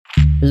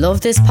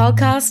Love this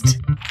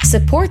podcast?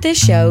 Support this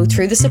show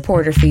through the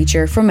supporter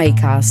feature from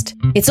Acast.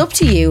 It's up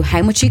to you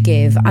how much you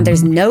give and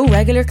there's no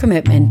regular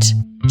commitment.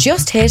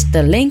 Just hit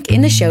the link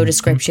in the show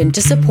description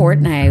to support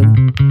now.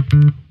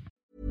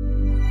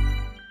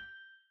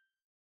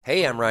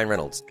 Hey, I'm Ryan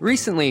Reynolds.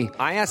 Recently,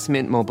 I asked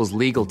Mint Mobile's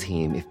legal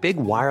team if big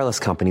wireless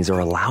companies are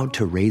allowed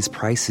to raise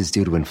prices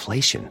due to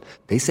inflation.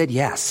 They said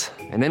yes.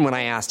 And then when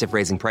I asked if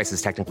raising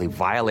prices technically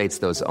violates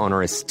those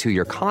onerous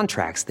two-year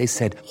contracts, they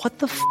said, "What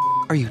the f***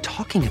 are you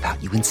talking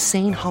about, you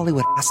insane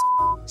Hollywood ass?"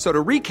 So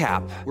to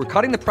recap, we're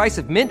cutting the price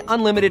of Mint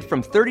Unlimited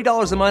from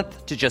 $30 a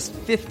month to just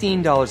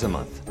 $15 a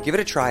month. Give it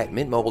a try at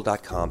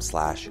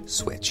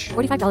mintmobile.com/switch.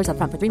 $45 up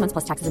front for 3 months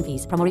plus taxes and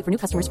fees. Promo rate for new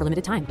customers for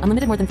limited time.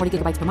 Unlimited more than 40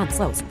 gigabytes per month.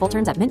 Slows full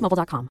terms at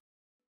mintmobile.com.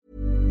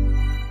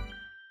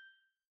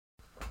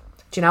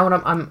 Do you know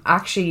what?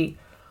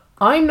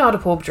 I'm not a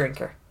pub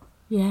drinker.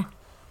 Yeah.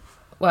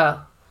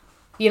 Well,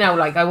 you know,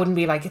 like, I wouldn't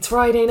be like, it's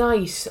Friday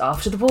night,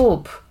 off to the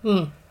pub.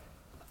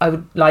 I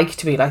would like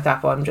to be like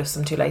that, but I'm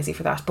too lazy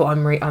for that. But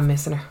I'm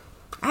missing her.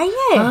 Are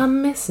you?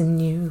 I'm missing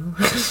you.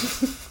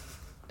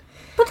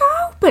 But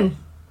they're open.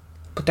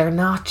 But they're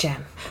not,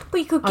 Jen.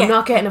 But you could get... I'm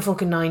not getting a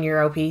fucking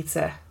 €9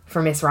 pizza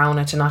for Miss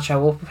Rona to not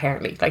show up,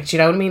 apparently. Like, do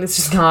you know what I mean? It's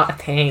just not a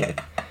thing. Do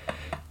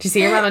you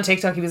see your man on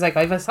TikTok? He was like,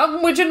 I've a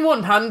sandwich in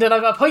one hand and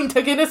I've a pint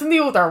of Guinness in the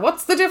other.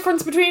 What's the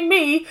difference between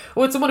me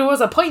with someone who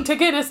has a pint of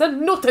Guinness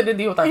and nothing in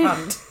the other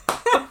hand?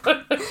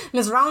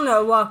 Miss Rona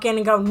will walk in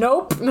and go,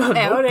 nope,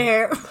 out of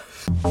here.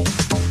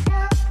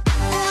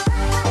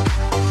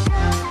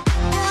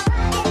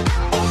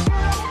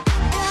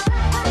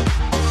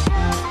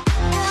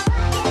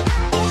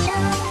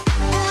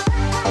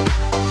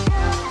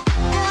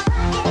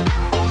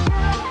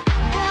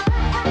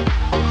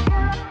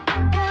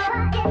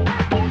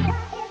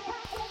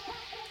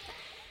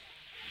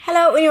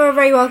 Hello, and you are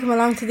very welcome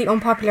along to the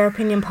Unpopular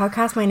Opinion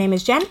podcast. My name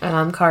is Jen. And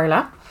I'm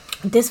Carla.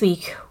 This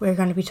week, we're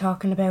going to be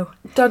talking about...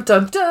 Dun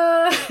dun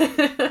dun!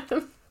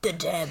 The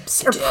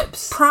Debs. Or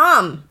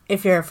prom,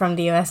 if you're from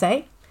the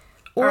USA.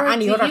 Or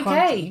any the other UK.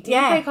 country. The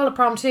UK call it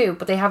prom too,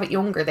 but they have it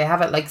younger. They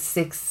have it like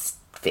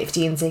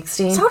 15,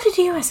 16. So did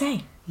the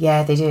USA.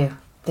 Yeah, they do.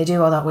 They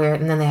do all that weird,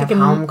 and then they have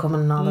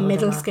homecoming and all that.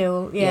 Middle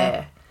school,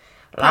 yeah.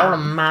 Loud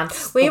and mad.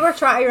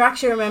 I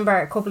actually remember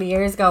a couple of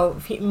years ago,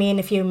 me and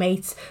a few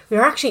mates,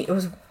 it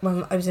was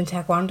when I was in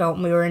Taekwondo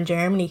and we were in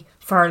Germany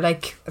for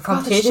like a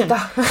competition.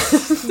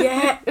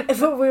 Yeah,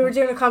 we were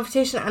doing a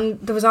competition and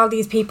there was all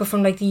these people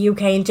from like the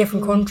UK and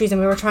different countries and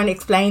we were trying to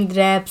explain the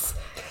Debs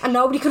and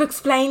nobody could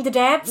explain the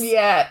Debs.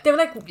 Yeah. They were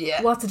like,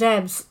 what's the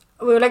Debs?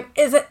 We were like,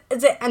 is it?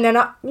 And then,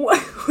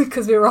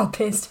 because we were all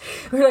pissed,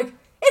 we were like,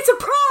 it's a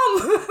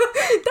prom!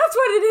 That's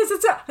what it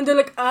is. And they're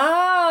like,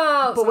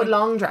 oh. But with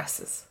long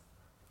dresses.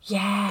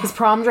 Yeah. Because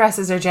prom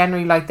dresses are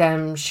generally like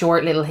them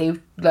short little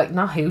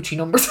not hoochie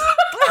numbers.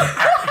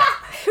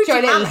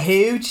 Short little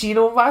hoochie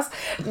numbers.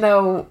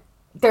 No,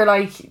 they're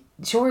like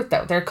short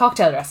though. They're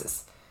cocktail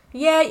dresses.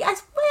 Yeah,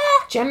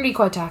 generally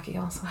quite tacky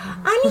also.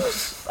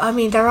 I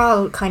mean, they're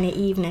all kind of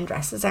evening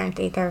dresses, aren't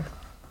they?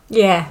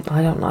 Yeah.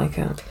 I don't like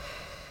it.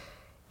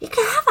 You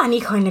can have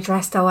any kind of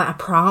dress though at a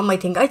prom, I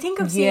think.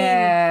 I've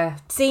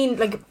seen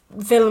like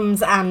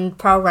films and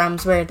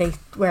programs where they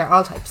wear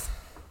all types.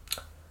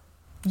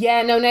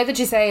 Yeah, no, now that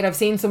you say it, I've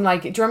seen some,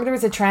 like, do you remember there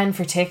was a trend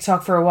for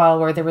TikTok for a while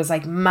where there was,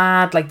 like,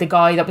 mad, like, the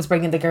guy that was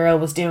bringing the girl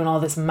was doing all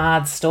this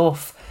mad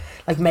stuff,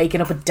 like,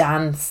 making up a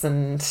dance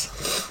and...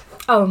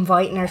 Oh,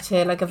 inviting her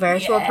to, like, a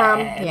virtual prom?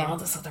 Yeah, and all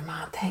this other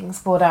mad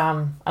things, but,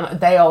 and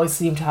they always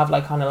seem to have,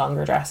 like, kind of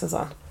longer dresses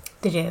on.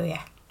 They do,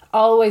 yeah.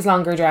 Always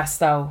longer dress,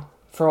 though,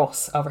 for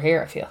us, over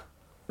here, I feel.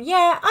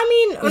 Yeah, I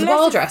mean... It was a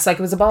ball dress, like,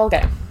 it was a ball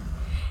game.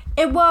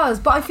 It was,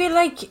 but I feel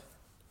like,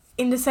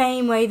 in the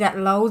same way that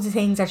loads of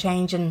things are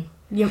changing...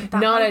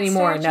 Not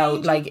anymore, no.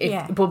 Like,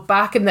 but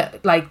back in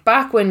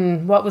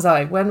when,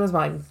 when was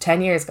mine?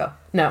 10 years ago?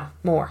 No,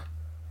 more.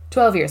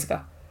 12 years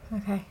ago.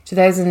 Okay.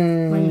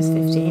 2000. Mine was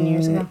 15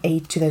 years ago.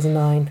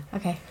 2009.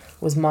 Okay.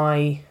 Was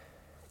my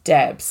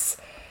Debs.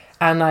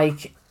 And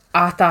like,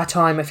 at that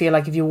time, I feel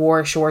like if you wore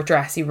a short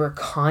dress, you were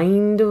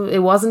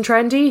it wasn't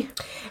trendy.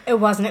 It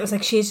wasn't. It was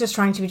like, she's just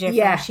trying to be different.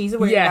 Yeah. She's a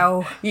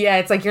weirdo. Yeah,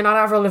 it's like, you're not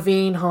Avril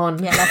Lavigne,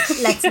 hon. Yeah,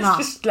 let's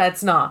not.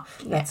 Let's not.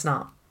 Let's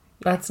not.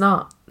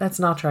 Let's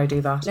not try to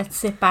do that. Let's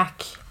sit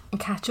back and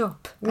catch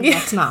up. And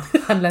let's not.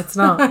 And let's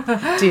not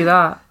do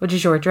that with a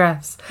short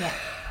dress. Yeah.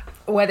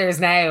 Whereas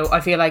now, I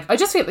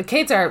just feel the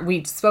kids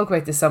we spoke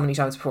about this so many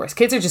times before,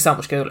 kids are just so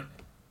much cooler.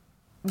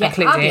 Yeah, and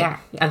clued in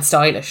and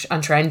stylish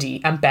and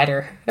trendy and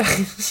better.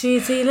 So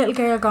you see a little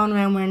girl going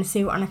around wearing a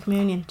suit on a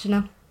communion, do you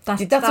know?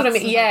 That's what I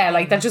mean. Yeah,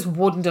 like that just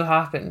wouldn't have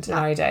happened in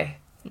our day.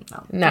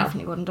 No,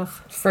 definitely wouldn't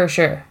have. For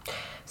sure.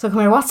 So come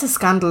here, what's the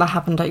scandal that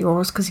happened at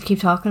yours? Because you keep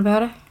talking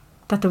about it.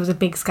 That there was a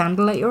big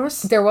scandal at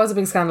yours? There was a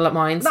big scandal at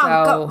mine.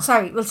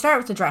 Sorry, we'll start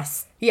with the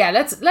dress. Yeah,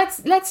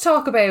 let's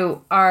talk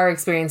about our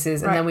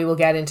experiences and then we will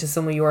get into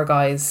some of your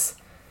guys'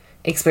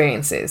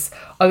 experiences.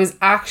 I was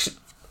actually...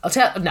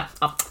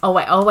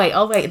 I'll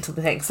wait until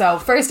the thing. So,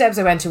 first Debs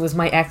I went to was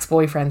my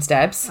ex-boyfriend's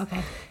Debs.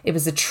 Okay. It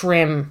was a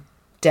trim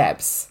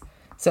Debs.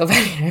 So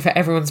if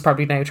everyone's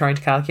probably now trying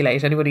to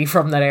calculate, anybody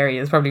from that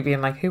area is probably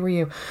being like, who were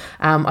you?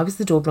 I was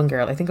the Dublin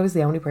girl. I think I was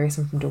the only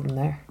person from Dublin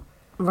there.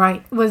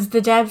 Right. Was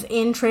the Debs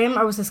in Trim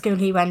or was the school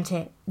he went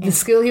to? The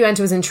school he went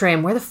to was in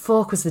Trim. Where the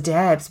fuck was the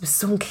Debs? It was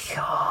some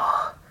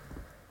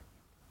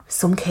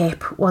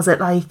cape. Was it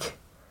like...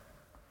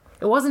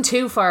 It wasn't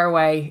too far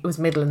away. It was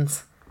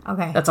Midlands.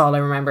 Okay. That's all I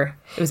remember.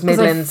 It was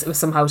Midlands. It was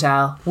some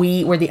hotel.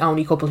 We were the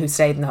only couple who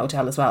stayed in the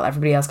hotel as well.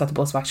 Everybody else got the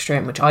bus back to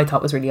Trim, which I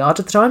thought was really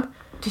odd at the time.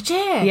 Did you?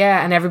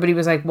 Yeah, and everybody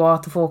was like,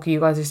 what the fuck are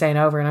you guys are staying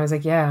over? And I was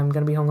like, yeah, I'm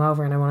going to be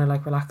hungover and I want to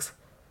like relax.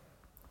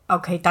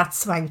 Okay, that's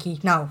swanky.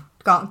 No,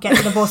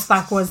 getting the bus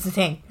back was the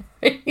thing.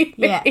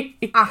 Yeah,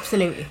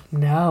 absolutely.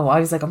 No,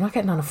 I was like, I'm not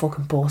getting on a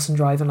fucking bus and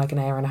driving like an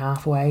hour and a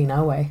half away.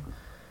 No way.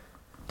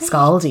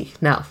 Scaldy.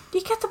 No.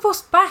 You get the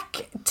bus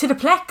back to the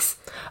Plex.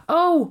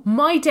 Oh,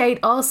 my date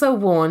also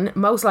won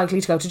most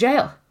likely to go to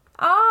jail.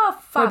 Oh,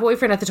 fuck. My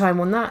boyfriend at the time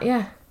won that,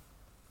 yeah.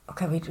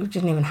 Okay, we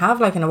didn't even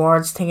have like an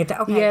awards thing.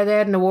 Okay. Yeah, they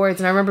had an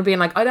awards and I remember being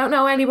like, I don't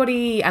know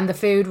anybody, and the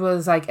food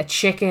was like a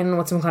chicken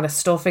with some kind of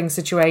stuffing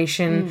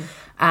situation.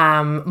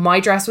 My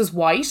dress was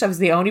white. I was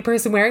the only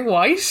person wearing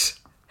white.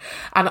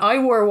 And I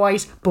wore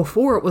white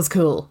before it was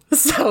cool.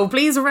 So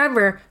please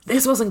remember,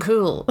 this wasn't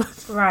cool.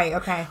 Right,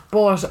 okay.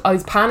 But I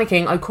was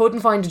panicking. I couldn't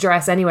find a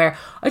dress anywhere.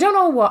 I don't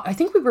know what. I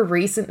think we were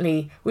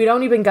recently. We'd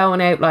only been going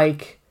out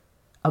like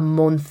a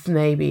month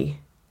maybe.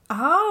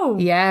 Oh.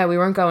 Yeah, we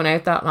weren't going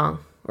out that long.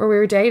 Or we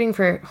were dating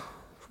for...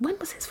 When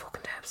was his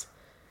fucking Debs?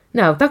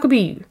 No, that could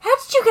be... How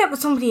did you get with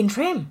somebody in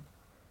Trim?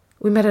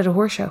 We met at a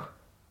horse show.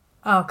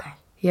 Oh, okay.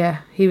 Yeah,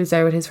 he was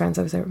there with his friends.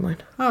 I was there with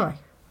mine. Alright.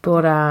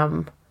 But,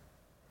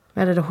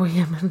 met at a horse...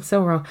 Yeah, man,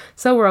 so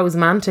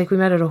romantic. We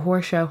met at a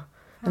horse show.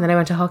 And then I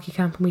went to hockey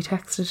camp and we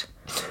texted.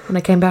 When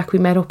I came back, we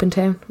met up in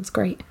town. It was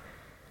great.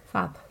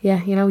 Fab.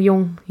 Yeah, you know,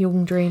 young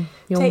dream.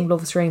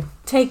 Love's dream.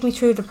 Take me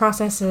through the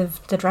process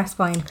of the dress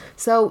buying.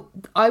 So,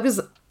 I was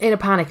in a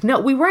panic. No,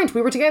 we weren't.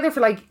 We were together for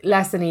like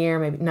less than a year,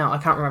 maybe. No, I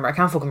can't remember. I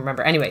can't fucking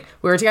remember. Anyway,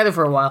 we were together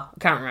for a while. I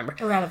can't remember.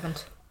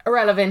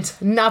 Irrelevant.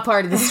 Not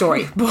part of the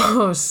story.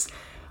 But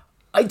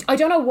I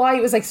don't know why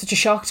it was like such a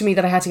shock to me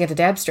that I had to get a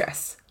Debs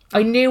dress.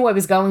 I knew I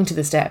was going to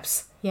the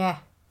Debs. Yeah.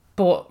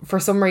 But for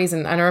some reason,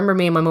 and I remember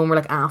me and my mum were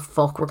like,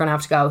 fuck, we're going to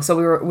have to go.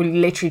 So we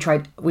literally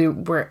tried, we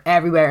were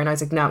everywhere. And I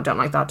was like, no, don't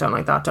like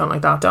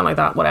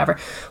that, whatever.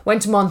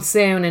 Went to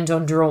Monsoon in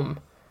Dundrum.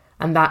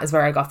 And that is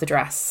where I got the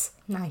dress.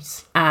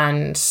 Nice.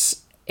 And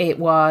it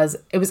was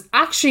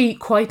actually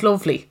quite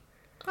lovely.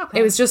 Okay.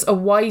 It was just a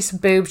white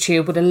boob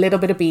tube with a little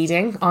bit of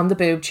beading on the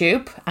boob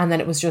tube. And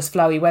then it was just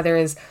flowy.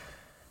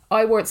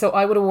 I would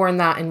have worn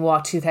that in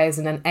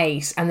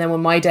 2008. And then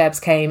when my Debs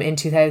came in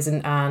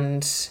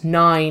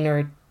 2009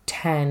 or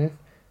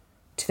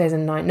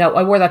 2009. No,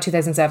 I wore that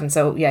 2007.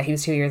 So yeah, he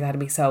was 2 years ahead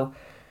of me. So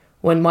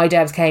when my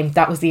Debs came,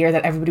 that was the year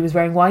that everybody was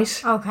wearing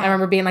white. Okay. I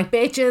remember being like,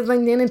 bitches,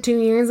 I did it 2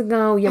 years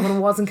ago. Yeah, when it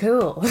wasn't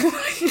cool.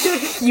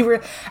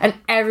 And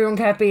everyone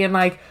kept being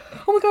like,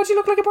 oh my God, you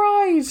look like a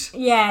bride.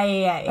 Yeah.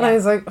 And I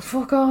was like,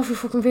 fuck off, you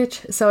fucking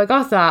bitch. So I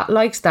got that,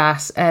 liked that.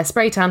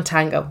 Spray tan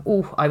tango.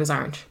 Ooh, I was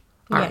orange.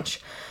 Yeah.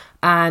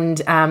 And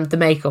the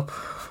makeup.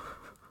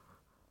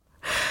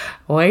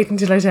 Wait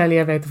until I tell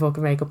you about the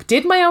fucking makeup.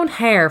 Did my own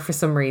hair for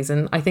some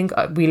reason. I think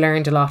we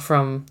learned a lot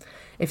from...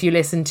 If you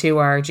listen to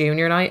our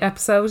junior night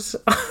episode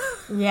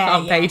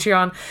on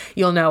Patreon,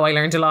 you'll know I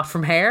learned a lot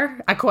from hair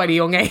at quite a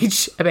young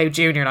age about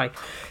junior night.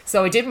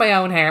 So I did my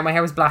own hair. My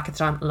hair was black at the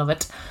time. Love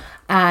it.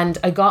 And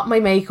I got my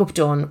makeup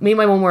done. Me and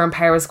my mum were in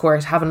Powers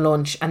Court having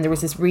lunch, and there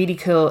was this really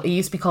cool... It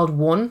used to be called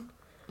One.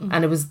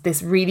 And it was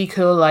this really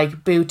cool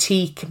like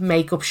boutique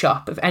makeup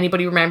shop. If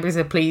anybody remembers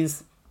it,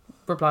 please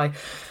reply.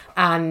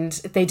 And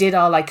they did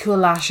all like cool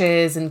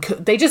lashes and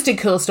they just did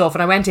cool stuff.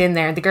 And I went in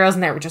there and the girls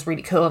in there were just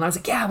really cool. And I was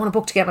like, yeah, I want to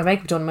book to get my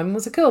makeup done. And my mum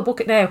was like, cool,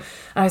 book it now. And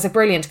I was like,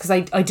 brilliant. Because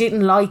I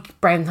didn't like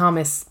Brown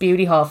Thomas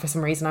Beauty Hall for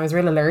some reason. I was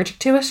real allergic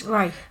to it.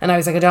 Right. And I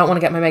was like, I don't want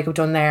to get my makeup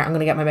done there. I'm going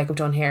to get my makeup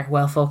done here.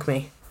 Well, fuck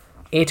me.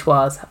 It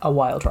was a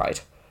wild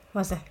ride.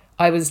 Was it?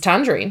 I was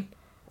tangerine.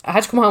 I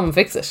had to come home and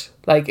fix it.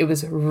 Like, it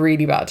was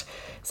really bad.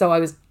 So I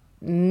was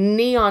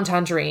neon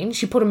tangerine.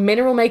 She put a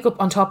mineral makeup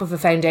on top of a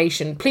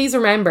foundation. Please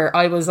remember,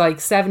 I was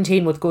like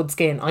 17 with good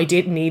skin. I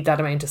didn't need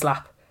that amount of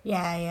slap.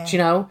 Yeah. Do you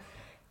know?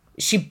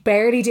 She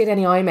barely did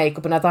any eye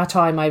makeup, and at that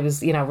time I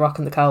was,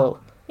 rocking the coal.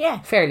 Yeah.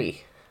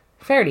 Fairly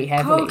heavily.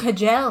 Coal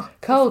Kajel.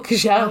 Coal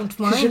Kajel. Don't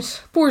mind.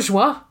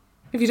 Bourgeois,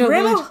 if you don't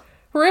mind.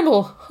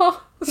 Rimmel.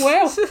 Oh,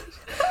 wow.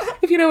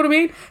 If you know what I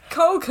mean.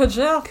 Coal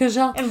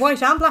Kajel. In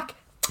white and black.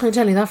 I'm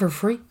telling you that for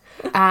free.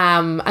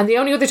 And the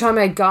only other time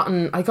I got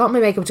my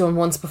makeup done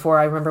once before,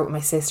 I remember with my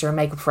sister in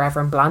Makeup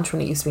Forever in Blanche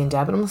when it used to be in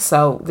Debenhams.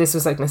 So this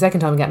was like my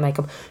second time getting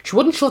makeup. She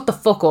wouldn't shut the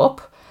fuck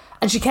up,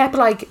 and she kept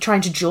like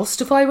trying to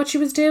justify what she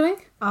was doing.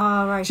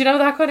 Oh, right. Do you know,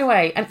 that kind of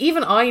way? And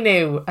even I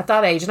knew at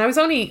that age, and I was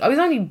only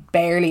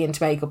barely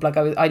into makeup. Like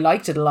I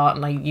liked it a lot,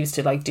 and I used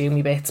to like do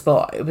me bits,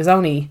 but it was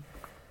only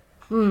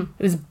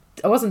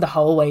I wasn't the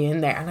whole way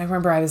in there. And I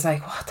remember I was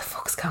like, what the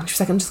fuck's going on? She was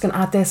like, I'm just going to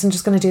add this, I'm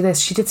just going to do this.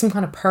 She did some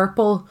kind of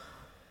purple,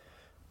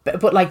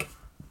 but like,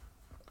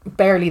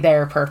 barely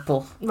there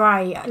purple.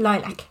 Right,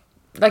 lilac.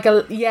 Like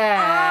a,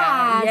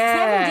 yeah.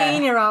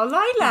 17-year-old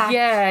lilac.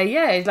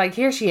 Yeah. Like,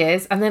 here she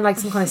is. And then, like,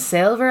 some kind of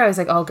silver. I was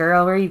like, oh,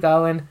 girl, where are you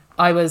going?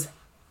 I was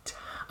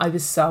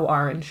so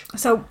orange.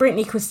 So,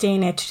 Britney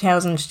Christina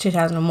 2000 to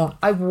 2001.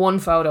 I have one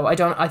photo.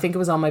 I think it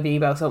was on my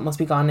Bebo, so it must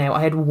be gone now.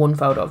 I had one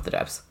photo of the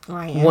Debs.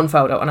 Right, yeah. One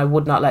photo, and I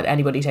would not let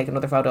anybody take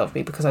another photo of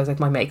me because I was like,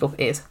 my makeup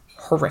is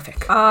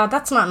horrific.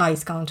 That's not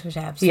nice going to a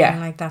Debs. Yeah.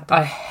 Like that.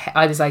 Though.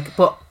 I was like,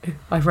 but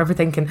I remember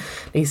thinking,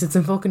 at least it's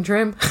in fucking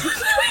trim.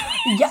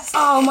 Yeah.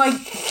 Oh my,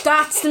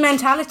 that's the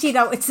mentality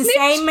though. It's the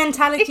same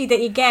mentality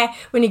that you get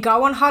when you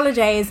go on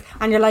holidays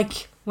and you're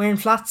like, wearing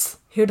flats.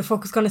 Who the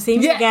fuck is going to see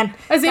me again?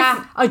 As if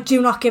I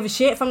do not give a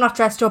shit if I'm not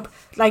dressed up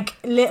like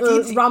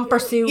little romper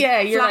suit.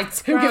 Yeah, you're like,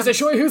 who gives a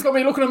shit? Who's going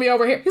to be looking at me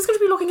over here? Who's going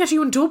to be looking at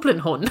you in Dublin,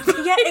 hun?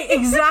 Yeah,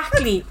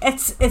 exactly.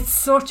 It's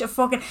such a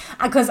fucking,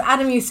 because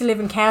Adam used to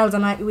live in Kells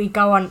and we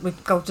go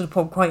to the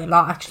pub quite a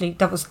lot actually.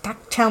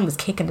 That town was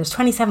kicking. There's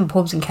 27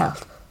 pubs in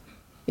Kells.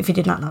 If you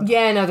did not know.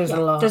 Yeah, no, there's a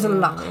lot. There's a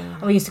lot.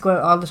 And we used to go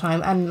out all the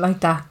time and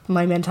like that,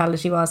 my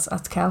mentality was,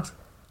 that's Kells.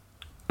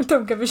 I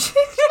don't give a shit.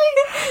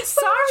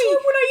 Sorry.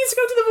 When I used to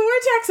go to the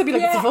vortex, I'd be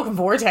like, it's a fucking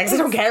vortex. I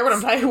don't care what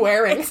I'm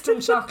wearing.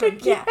 Instant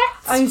chocolate. Yeah.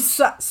 Yes. I'm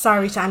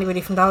sorry to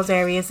anybody from those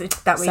areas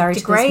that we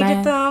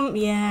degraded them.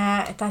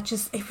 Yeah.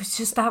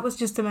 That was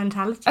just the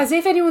mentality. As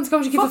if anyone's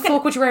going to give a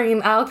fuck what you're wearing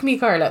in Alchemy,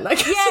 Carla.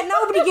 Like, yeah,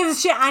 nobody gives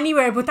a shit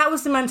anywhere, but that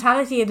was the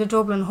mentality of the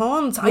Dublin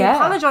Huns. I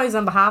apologise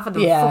on behalf of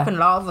them. Fucking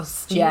love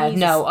us. Jesus. Yeah,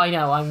 no, I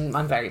know.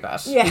 I'm very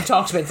bad. Yeah. We've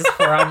talked about this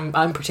before.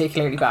 I'm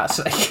particularly bad.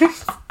 Like,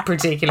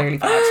 particularly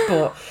bad.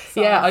 But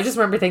yeah, I just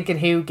remember thinking,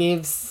 who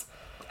gives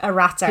a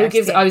rat's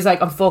arse? I was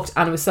like, I'm fucked.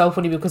 And it was so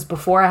funny because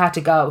before I had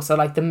to go, so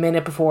like the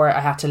minute before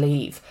I had to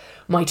leave,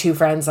 my two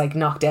friends like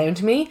knocked down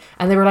to me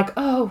and they were like,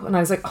 oh, and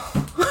I was like,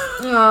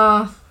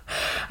 oh.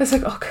 I was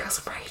like, oh,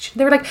 girls, I'm raging.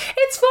 They were like,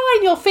 it's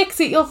fine, you'll fix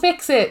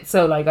it.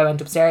 So like I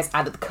went upstairs,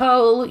 added the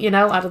coal,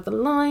 added the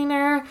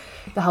liner,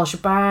 the whole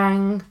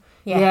shebang.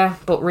 Yeah,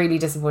 but really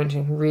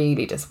disappointing.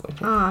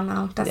 Oh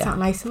no, that's not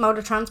nice.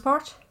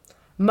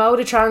 Mode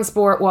of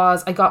transport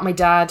was, I got my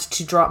dad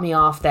to drop me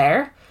off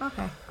there.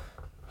 Okay.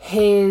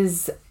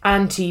 His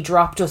auntie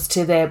dropped us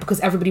because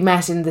everybody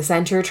met in the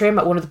centre trim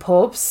at one of the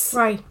pubs.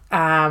 Right.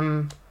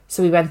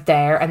 So we went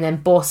there and then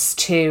bus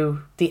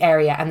to the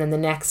area, and then the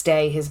next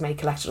day his mate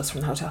collected us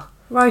from the hotel.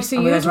 Right, so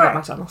and you went to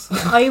McDonald's.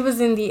 I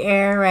was in the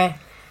area.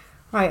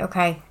 Right,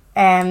 okay.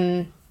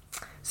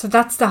 So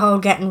that's the whole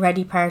getting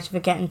ready part of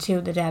it, getting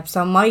to the Debs.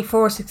 So my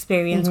first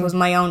experience was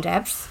my own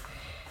Debs.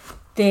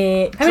 How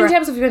many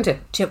Debs have you been to?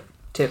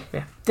 Two,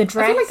 yeah. The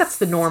dress. I feel like that's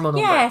the normal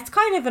number. Yeah, it's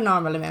kind of a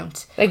normal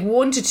amount. Like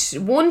 1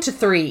 to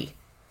 3.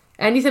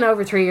 Anything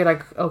over 3, you're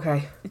like,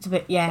 okay. It's a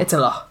bit, yeah. It's a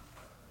lot.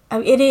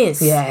 It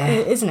is. Yeah.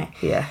 Isn't it?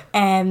 Yeah.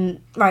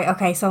 Right,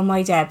 okay, so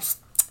my Debs.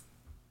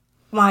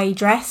 My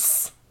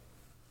dress,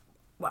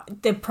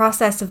 the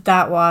process of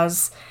that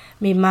was,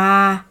 my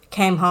ma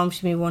came home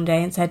to me one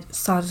day and said,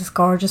 saw this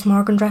gorgeous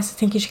Morgan dress, I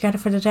think you should get it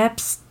for the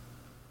Debs.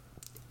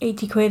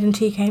 80 quid in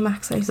TK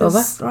Maxx. I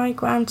says, right,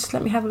 grand, just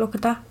let me have a look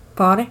at that.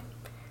 Bought it.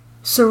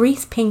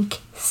 Cerise pink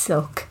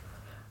silk.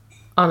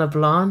 On a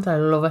blonde, I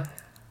love it.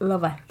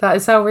 Love it. That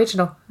is so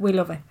original. We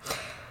love it.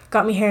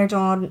 Got my hair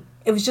done.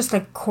 It was just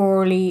like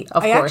curly.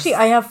 Of course.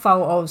 I have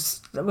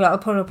photos. Well, I'll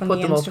put it up on the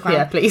Instagram. Up.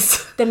 Yeah,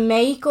 please. The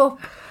makeup.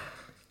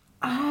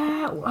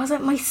 Was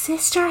it my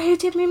sister who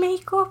did my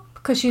makeup?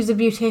 Because she was a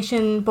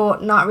beautician,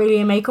 but not really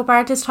a makeup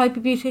artist type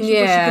of beautician.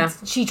 Yeah.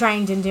 But she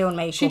trained in doing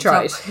makeup. She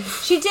tried. So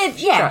she did.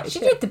 She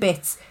did the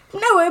bits.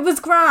 No, it was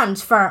grand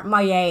for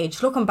my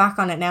age. Looking back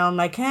on it now, I'm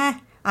like,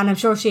 and I'm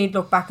sure she'd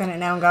look back on it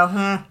now and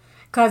go,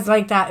 because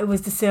like that, it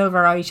was the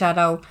silver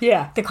eyeshadow.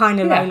 Yeah. The kind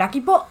of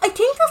lilac-y. But I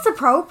think that's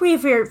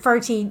appropriate for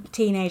a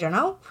teenager,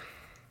 no?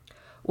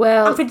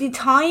 Well, and for the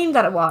time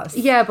that it was.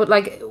 Yeah, but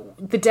like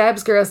the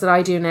Debs girls that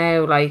I do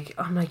now, like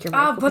I'm like your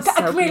makeup is so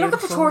I mean, look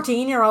at the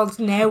 13-year-olds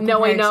now.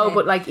 No, I know,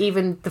 but like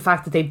even the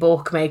fact that they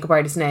book makeup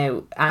artists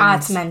now,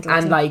 and it's mental.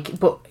 And like,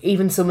 but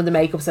even some of the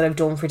makeups that I've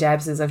done for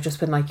Debs is I've just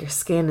been like, your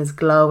skin is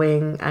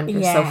glowing and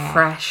you're so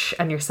fresh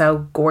and you're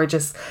so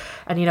gorgeous,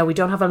 and we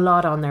don't have a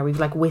lot on there. We've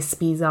like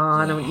wispies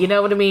on, and you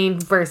know what I mean.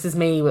 Versus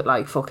me with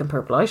like fucking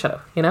purple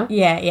eyeshadow,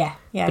 Yeah.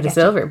 Bit of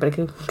silver, bit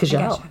of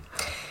Kajal.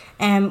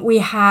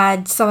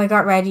 I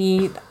got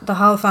ready, the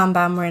whole fam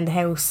bam were in the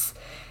house.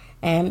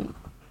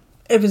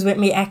 It was with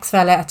me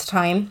ex-fella at the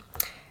time.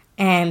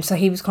 So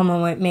he was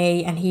coming with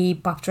me and he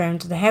bopped around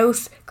to the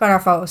house, got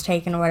our photos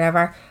taken or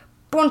whatever.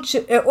 Bunch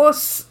of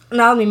us and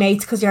all my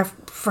mates, because your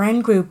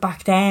friend group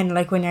back then,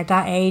 like when you're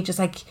that age, it's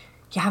like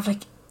you have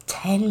like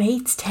 10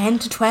 mates, 10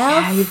 to 12.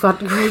 Yeah, you've got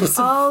groups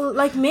all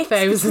like mixed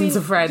thousands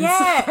of friends.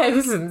 Yeah,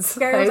 thousands.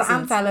 Girls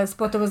and fellas,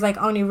 but there was like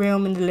only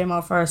room in the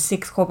limo for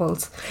 6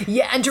 couples.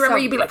 Yeah, and do you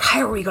remember you'd be like,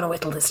 how are we going to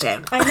whittle this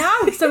down? I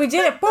know, so we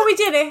did it. But we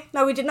did it.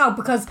 No, we didn't know,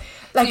 because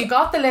like... So you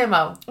got the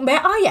limo?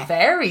 Oh yeah.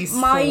 Very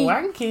My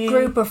swanky.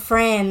 Group of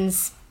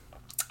friends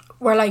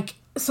were like,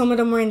 some of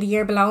them were in the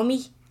year below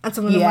me and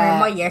some of them were in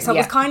my year, so it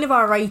was kind of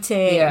alright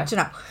to,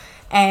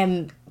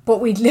 but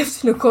we'd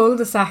lived in a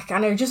cul-de-sac,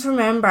 and I just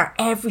remember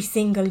every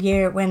single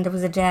year when there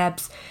was a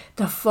Debs,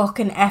 the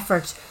fucking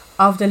effort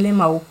of the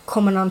limo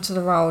coming onto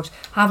the road,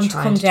 having to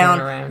come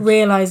down,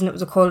 realising it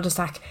was a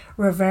cul-de-sac,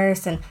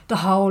 reversing, the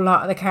whole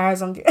lot of the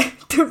cars on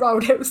the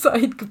road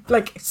outside,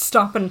 like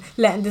stopping,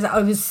 letting this.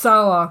 I was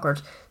so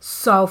awkward.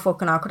 So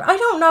fucking awkward. I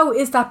don't know,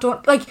 is that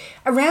done? Like,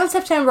 around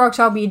September,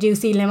 October, you do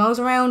see limos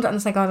around, and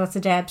it's like, oh, that's a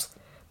Debs.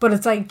 But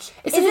it's like,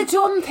 is it a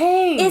done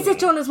thing? Is it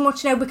done as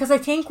much now? Because I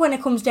think when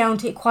it comes down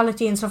to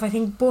equality and stuff, I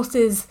think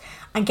buses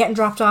and getting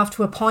dropped off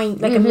to a point,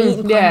 like a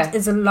meeting point,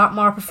 is a lot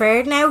more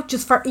preferred now,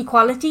 just for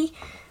equality,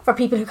 for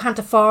people who can't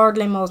afford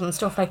limos and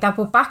stuff like that.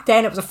 But back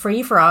then, it was a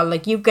free for all.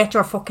 Like, you get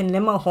your fucking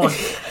limo home.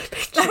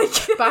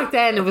 Back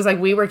then, it was like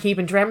we were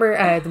keeping. Do you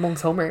remember the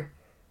Monk's Hummer?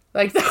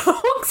 Like the Monk's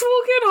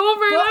fucking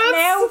Hummer. But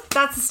now,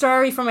 that's a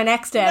story from my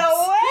next Debs.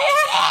 No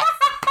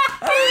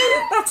way.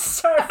 That's a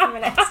story from my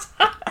next.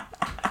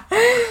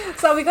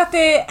 So we got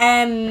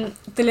the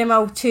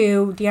limo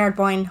to the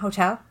Ardboyne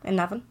Hotel in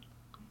Navan,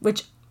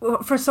 which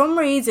for some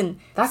reason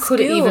that could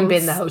have even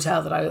been the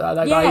hotel that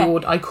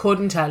I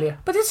couldn't tell you.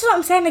 But this is what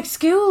I'm saying. Like,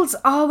 schools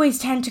always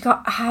tend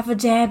to have a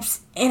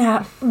Debs in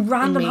a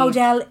random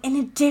hotel in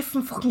a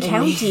different fucking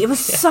county. It was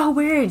so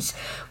weird.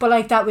 But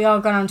like that, we all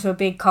got onto a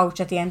big coach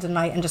at the end of the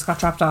night and just got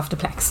dropped off to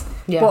Plex.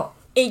 Yeah. But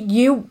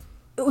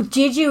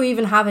did you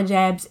even have a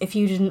Debs if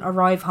you didn't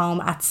arrive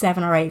home at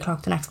 7 or 8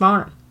 o'clock the next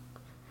morning?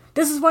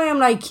 This is why I'm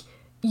like,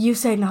 you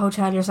stayed in a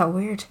hotel, you're so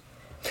weird.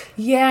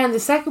 Yeah, and the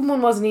second one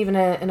wasn't even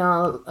an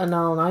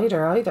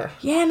all-nighter either.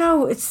 Yeah,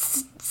 no,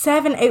 it's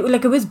 7. It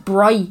was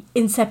bright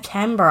in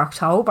September,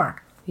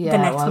 October. Yeah, the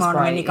next morning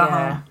bright, when you got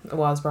home. It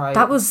was bright.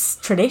 That was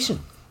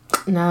tradition.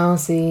 No,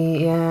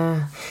 see,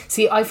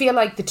 I feel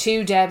like the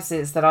two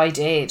Debses that I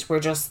did were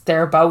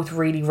they're both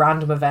really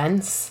random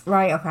events.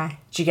 Right, okay.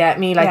 Do you get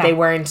me? Like, they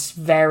weren't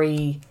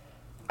very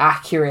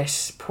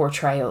accurate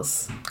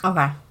portrayals.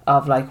 Okay.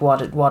 Of like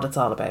what it's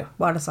all about.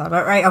 What it's all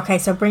about. Right, okay,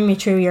 so bring me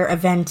through your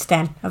event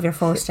then of your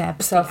first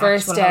Debs. So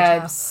first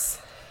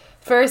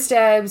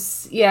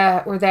Debs,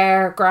 yeah, we're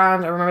there,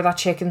 grand. I remember that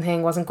chicken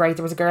thing wasn't great.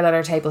 There was a girl at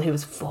our table who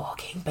was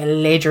fucking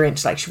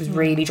belligerent, like she was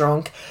really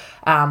drunk.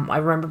 I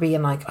remember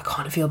being like, I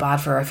kind of feel bad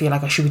for her. I feel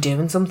like I should be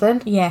doing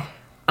something. Yeah.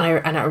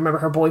 And I remember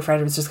her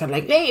boyfriend was just kind of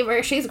like, leave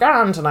her, she's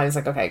grand. And I was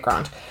like, okay,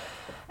 grand.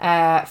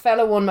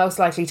 Fellow one most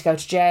likely to go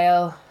to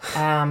jail,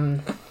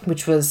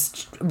 which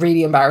was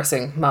really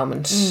embarrassing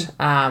moment.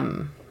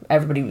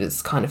 Everybody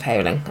was kind of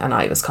howling, and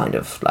I was kind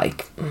of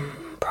like,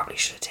 probably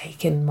should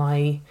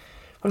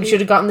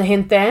have gotten the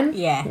hint then.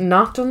 Yeah.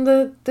 Not done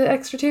the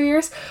extra 2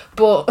 years,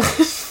 but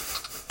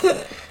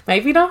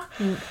maybe not.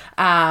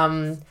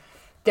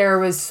 There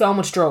was so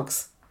much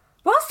drugs.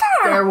 Was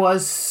there? There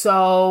was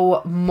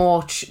so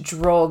much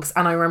drugs,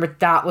 and I remember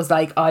that was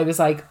like, I was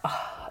like,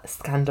 oh,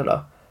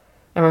 scandalo.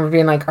 I remember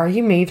being like, are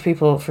you Meath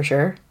people for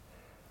sure?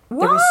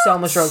 What? There was so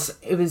much drugs.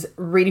 It was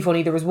really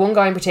funny. There was one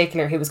guy in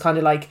particular who was kind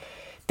of like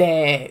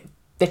the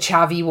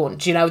chavvy one.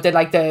 Do you know?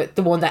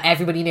 The one that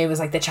everybody knew was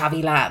like the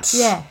chavvy lad.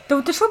 Yeah.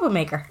 The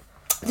troublemaker.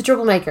 The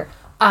troublemaker.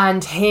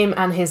 And him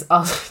and his...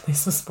 Oh,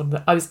 this was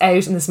fun. I was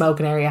out in the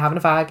smoking area having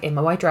a fag in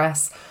my white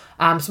dress.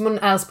 Someone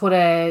else put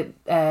a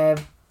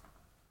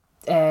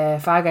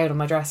fag out on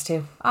my dress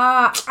too.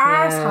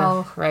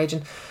 Arsehole.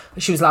 Raging.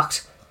 She was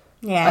locked.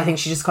 Yeah. I think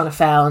she just kind of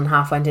fell and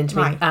half went into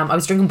me. I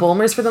was drinking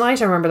Bulmers for the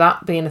night. I remember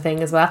that being a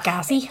thing as well.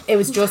 Gassy. It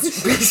was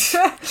just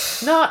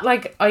not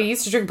like, I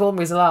used to drink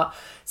Bulmers a lot.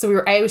 So we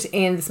were out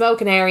in the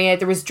smoking area.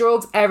 There was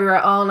drugs everywhere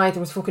all night. There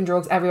was fucking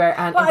drugs everywhere.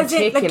 And in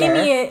particular, give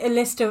me a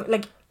list of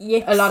like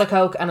yips. A lot of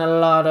coke and a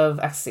lot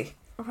of ecstasy.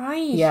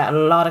 Right. Yeah, a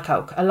lot of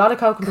coke. A lot of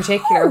coke in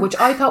particular, which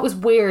I thought was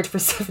weird for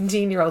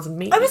 17-year-olds and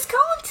me. I was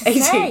going to say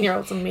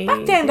 18-year-olds and me.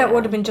 Back then that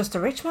would have been just a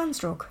rich man's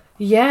drug.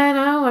 Yeah,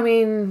 no, I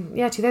mean,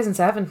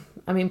 2007.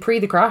 I mean, pre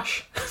the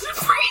crash.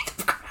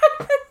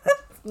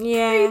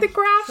 Yeah.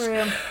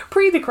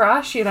 Pre the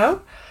crash, you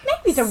know.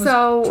 Maybe there was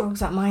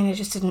drugs at mine.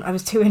 I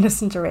was too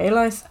innocent to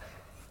realise.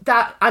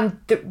 That, and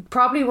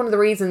probably one of the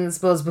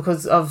reasons was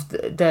because of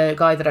the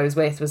guy that I was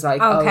with was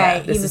like, okay, oh yeah,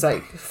 this is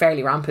like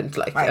fairly rampant,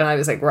 like, right. And I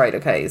was like, right,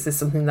 okay, is this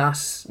something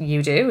that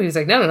you do? He was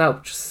like, no,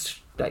 just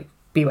like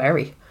be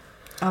wary.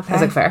 Okay. I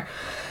was like, fair.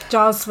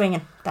 Jaws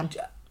swinging then.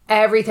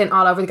 Everything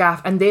all over the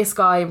gaff, and this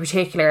guy in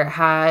particular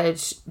had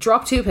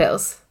dropped 2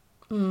 pills,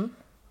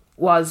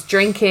 was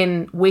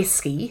drinking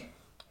whiskey,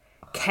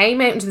 came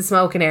out into the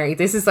smoking area.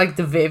 This is like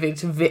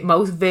the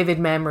most vivid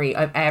memory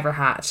I've ever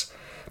had,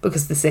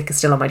 because the sick is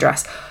still on my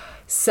dress.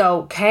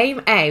 So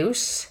came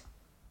out,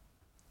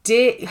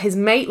 his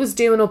mate was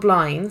doing up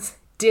lines,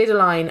 did a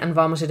line and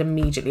vomited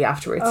immediately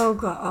afterwards. Oh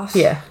gosh.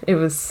 Yeah, it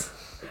was.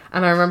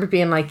 And I remember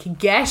being like,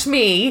 get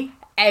me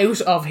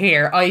out of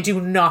here. I do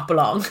not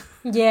belong.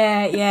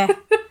 Yeah.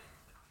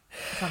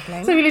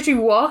 So he literally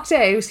walked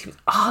out, he was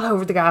all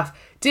over the gaff,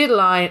 did a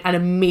line and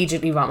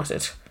immediately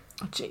vomited.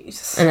 Oh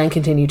Jesus. And then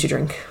continued to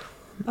drink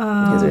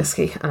his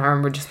whiskey. And I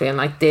remember just being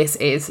like, this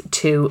is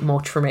too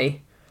much for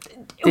me.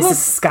 This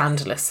is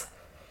scandalous.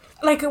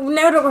 like,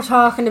 now that we're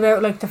talking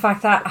about, like, the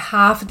fact that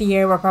half of the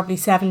year were probably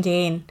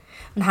 17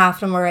 and half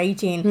of them were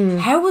 18,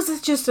 how was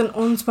it just an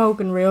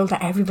unspoken rule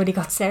that everybody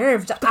got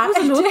served? That was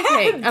another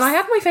thing. And I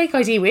had my fake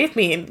ID with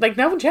me, and, like,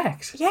 no one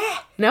checked. Yeah.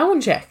 No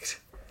one checked.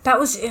 It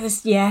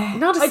was, yeah.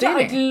 Not a sinner.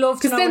 I'd love to know.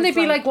 Because then they'd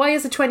be like, why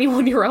is a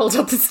 21-year-old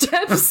up the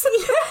steps?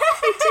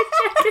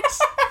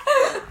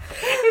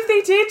 If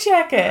they did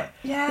check it.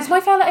 Yeah. Was my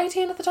fella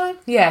 18 at the time?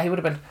 Yeah, he would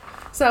have been.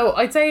 So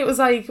I'd say it was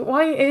like,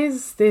 why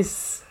is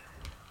this?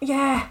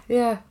 Yeah.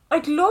 Yeah.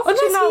 I'd love Unless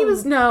to know. he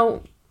was,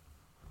 no,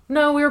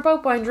 we were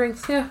both buying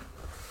drinks, yeah.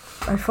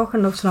 I'd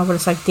fucking love to know what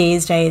it's like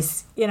these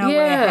days. You know,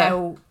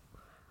 Yeah.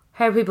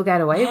 How people get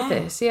away with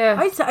this,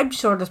 yeah. I'm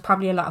sure there's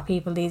probably a lot of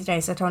people these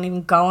days that don't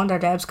even go on their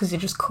Debs because they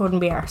just couldn't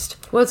be arsed.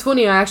 Well, it's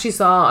funny,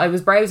 I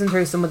was browsing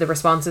through some of the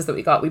responses that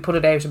we got. We put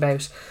it out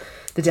about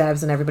the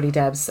Debs and everybody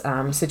Debs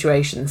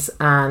situations,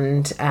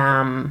 and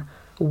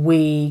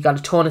we got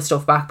a ton of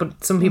stuff back,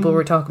 but some people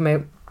were talking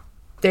about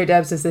their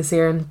Debs is this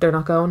year and they're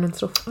not going and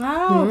stuff.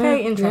 Oh,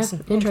 okay,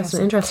 interesting. Yeah.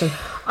 Interesting.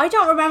 I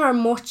don't remember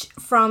much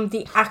from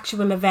the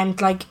actual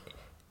event. Like,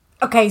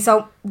 okay,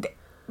 so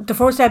the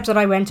first Debs that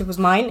I went to was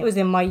mine. It was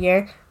in my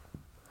year.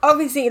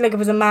 Obviously, like, it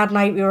was a mad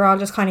night. We were all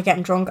just kind of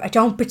getting drunk. I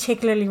don't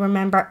particularly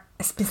remember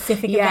a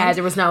specific event. Yeah,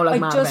 there was no,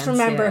 like, mad I just events,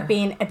 remember it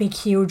being a big,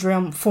 huge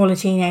room full of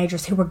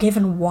teenagers who were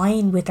given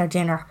wine with their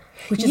dinner,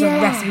 which is a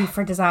recipe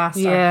for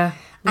disaster. Yeah.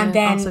 And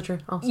then also true.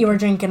 you were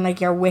drinking, like,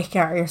 your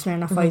Wicker or your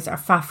Smirnoff Ice or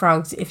Fat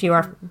Frogs if you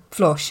were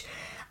flush.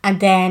 And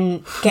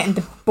then getting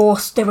the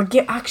bus. They were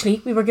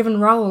we were given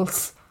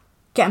rolls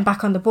getting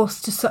back on the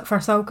bus for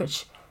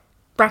Soakage.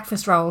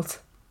 Breakfast rolls.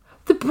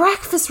 The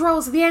breakfast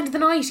rolls at the end of the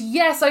night.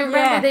 Yes, I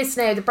remember this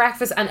now. The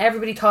breakfast, and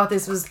everybody thought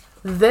this was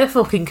the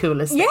fucking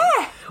coolest thing.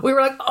 Yeah. We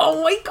were like,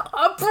 oh my god,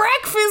 a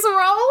breakfast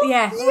roll?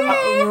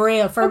 Yeah.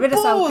 Real. For a bit of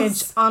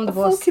Soakage on the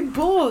bus. Fucking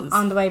buzz.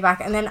 On the way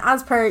back. And then,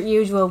 as per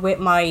usual with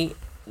my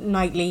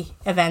nightly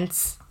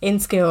events in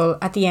school,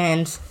 at the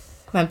end,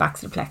 went back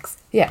to the Plex.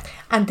 Yeah.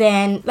 And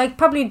then, like,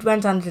 probably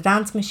went on the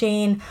dance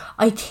machine.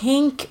 I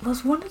think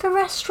was one of the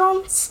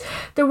restaurants.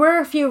 There were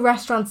a few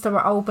restaurants that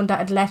were open that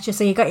had let you.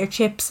 So you got your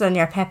chips and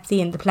your Pepsi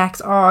in the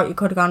Plex, or you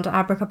could have gone to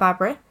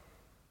Abracadabra.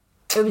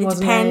 It would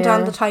depend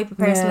on the type of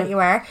person that you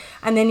were.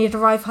 And then you'd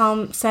arrive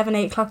home 7,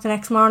 8 o'clock the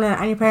next morning,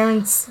 and your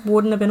parents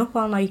wouldn't have been up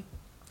all night.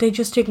 They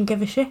just didn't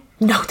give a shit.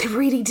 No, they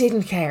really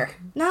didn't care.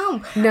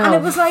 No. And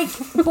it was like,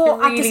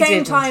 but at the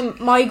same time,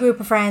 my group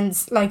of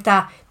friends, like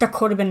that, there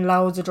could have been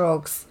loads of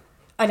drugs.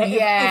 And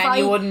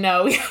you wouldn't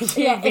know. You'd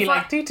be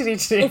like,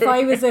 if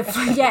I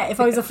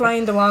was a fly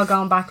in the wall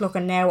going back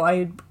looking now,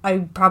 I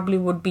probably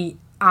would be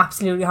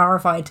absolutely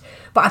horrified.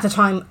 But at the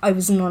time, I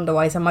was none the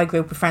wiser. My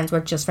group of friends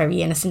were just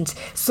very innocent.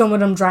 Some of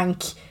them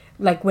drank,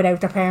 like,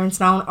 without their parents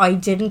knowing. I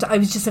didn't. I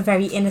was just a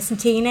very innocent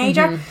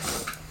teenager.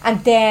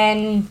 And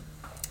then,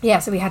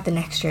 so we had the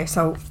next year.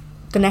 So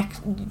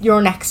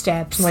your next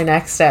Debs. My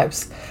next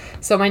Debs.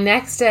 So my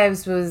next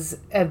Debs was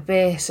a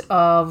bit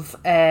of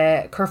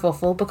a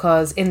kerfuffle,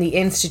 because in the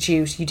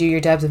institute you do your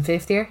Debs in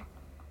 5th year.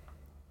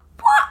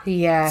 What?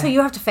 Yeah. So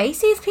you have to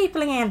face these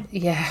people again?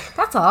 Yeah.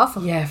 That's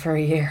awful. Yeah, for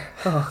a year.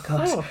 Oh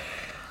god.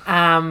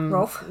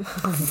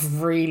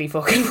 Rough. Really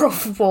fucking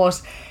rough,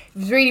 but it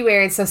was really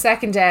weird. So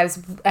second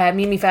Debs, me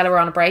and my fella were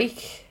on a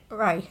break.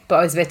 Right.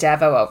 But I was a bit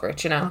Devo over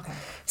it, you know. Okay.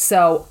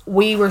 So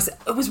it was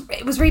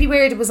really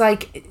weird. It was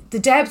like the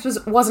Debs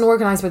wasn't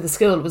organised by the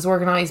school. It was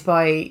organised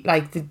by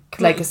like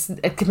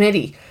a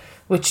committee,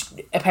 which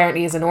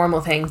apparently is a normal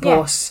thing.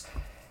 But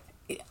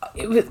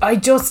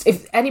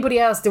if anybody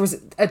else, there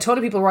was a ton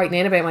of people writing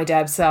in about my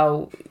Debs,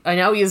 so I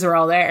know yous were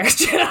all there.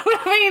 Do you know what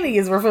I mean?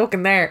 Yous were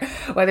fucking there,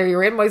 whether you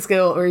were in my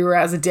school or you were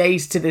as a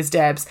date to this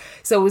Debs.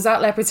 So it was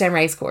at Leopardstown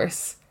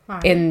Racecourse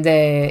in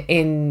the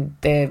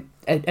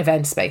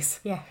event space.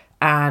 Yeah.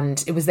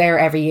 And it was there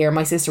every year.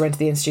 My sister went to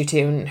the institute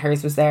too, and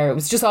hers was there. It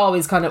was just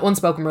always kind of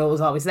unspoken rule was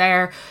always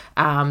there.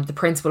 The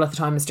principal at the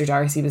time, Mr.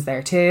 Darcy, was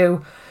there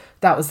too.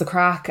 That was the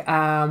crack.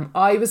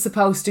 I was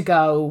supposed to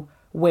go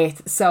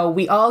with, so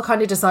we all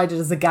kind of decided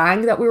as a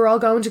gang that we were all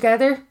going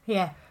together.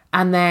 Yeah.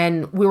 And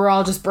then we were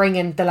all just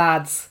bringing the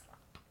lads.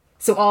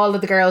 So all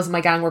of the girls in my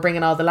gang were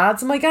bringing all the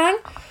lads in my gang.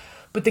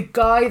 But the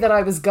guy that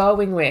I was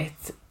going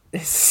with,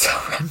 this is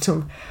so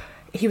random,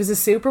 he was a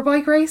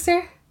superbike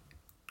racer.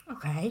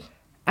 Okay.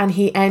 And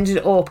he ended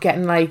up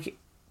getting like,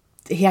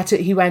 he had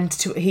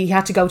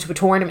to go to a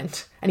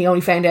tournament, and he only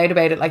found out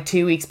about it like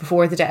 2 weeks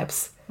before the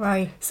Debs.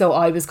 Right. So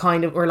I was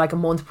or like a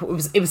month,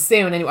 it was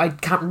soon anyway. I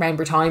can't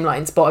remember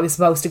timelines, but I was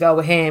supposed to go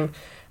with him,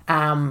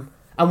 and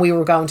we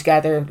were going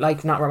together,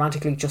 like not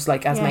romantically, just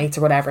like as mates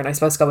or whatever, and I was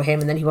supposed to go with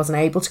him, and then he wasn't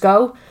able to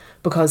go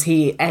because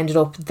he ended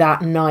up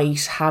that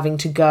night having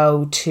to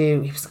go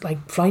to, he was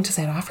like flying to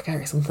South Africa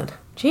or something.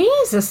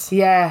 Jesus.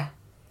 Yeah.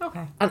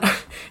 Okay. And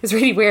it's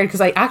really weird because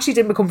I actually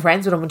didn't become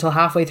friends with him until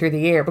halfway through the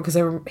year, because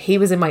he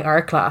was in my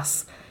art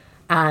class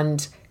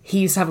and he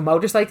used to have a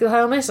motorcycle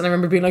helmet, and I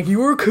remember being like, you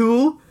were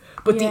cool.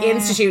 But the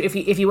institute,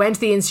 if you went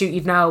to the institute,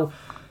 you'd know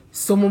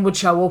someone would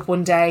show up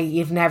one day,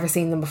 you've never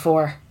seen them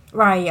before.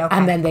 Right, okay.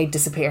 And then they'd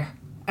disappear.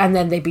 And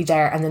then they'd be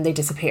there and then they'd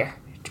disappear.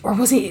 or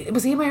was he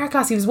in my art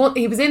class? He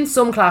was in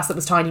some class that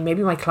was tiny,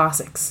 maybe my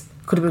classics.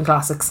 Could have been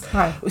classics.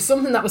 Right. It was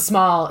something that was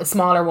small, a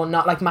smaller one,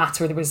 not like maths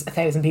where there was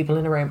 1,000 people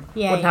in a room.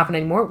 Yeah, Wouldn't happen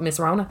anymore with Miss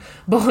Rona.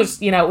 But,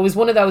 you know, it was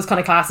one of those kind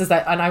of classes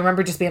that, and I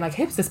remember just being like,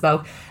 who's this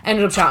bloke?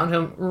 Ended up chatting to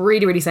him,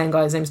 really, really sound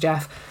guy, his name's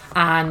Jeff.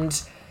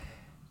 And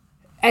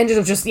ended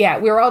up just, yeah,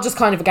 we were all just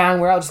kind of a gang,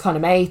 we were all just kind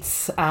of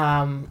mates.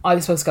 I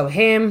was supposed to go with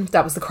him.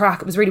 That was the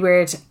crack. It was really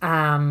weird.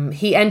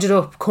 He ended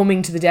up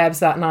coming to the Debs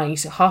that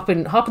night,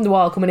 hopping the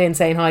wall, coming in,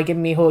 saying hi,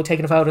 giving me a hug,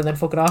 taking a photo, and then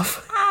fucking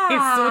off. He's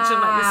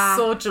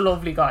such a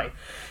lovely guy.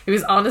 He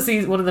was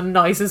honestly one of the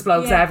nicest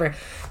blokes ever.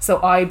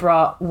 So I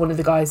brought one of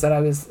the guys that I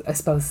was, I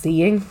suppose,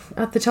 seeing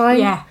at the time.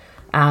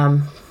 Yeah.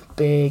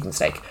 Big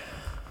mistake.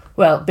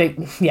 Well, big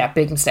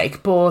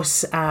mistake.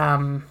 But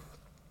that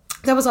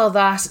was all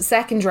that.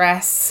 Second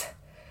dress,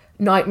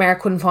 nightmare,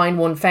 couldn't find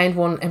one. Found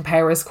one in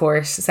Powers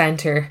Court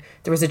Centre.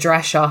 There was a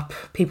dress shop.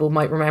 People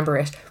might remember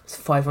it. It was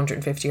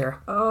 €550.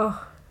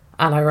 Oh.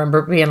 And I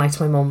remember being like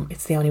to my mum,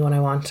 it's the only one I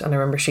want. And I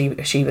remember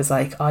she was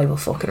like, I will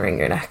fucking wring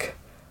your neck.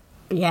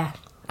 Yeah.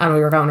 And we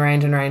were going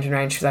around and around and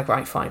around. She was like,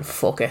 right, fine,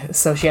 fuck it.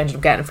 So she ended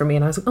up getting it for me,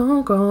 and I was like,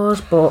 oh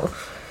god. But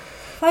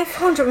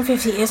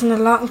 550 isn't a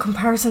lot in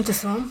comparison to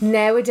some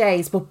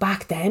nowadays, but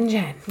back then,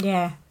 Jen.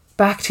 Yeah.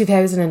 Back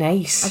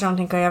 2008. I don't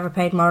think I ever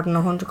paid more than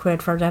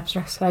 £100 for a Debs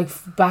dress. Like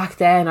back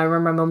then, I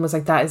remember my mum was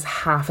like, that is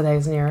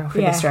 €5,000 for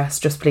this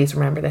dress. Just please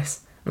remember this.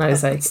 And I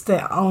was like, it's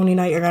the only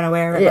night you're gonna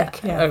wear it. Yeah.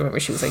 Like, yeah. I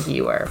remember she was like,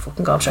 you are a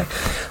fucking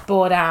gobshite.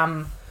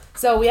 But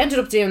so we ended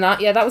up doing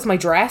that. Yeah, that was my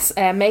dress.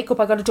 Makeup,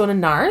 I got it done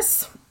in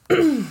NARS.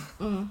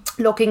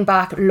 Looking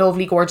back,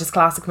 lovely, gorgeous,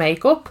 classic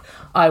makeup.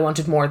 I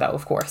wanted more though,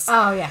 of course.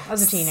 Oh yeah,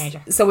 as a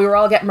teenager. So we were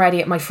all getting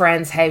ready at my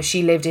friend's house.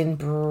 She lived in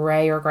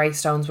Bray or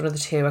Greystones, one of the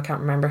two, I can't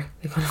remember.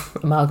 They kind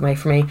of amalgamate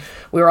for me.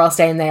 We were all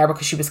staying there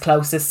because she was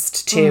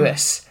closest to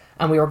it.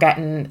 And we were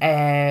getting,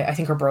 I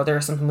think her brother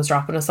or something was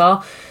dropping us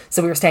all.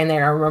 So we were staying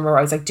there. I remember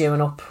I was like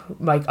doing up,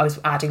 like I was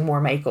adding more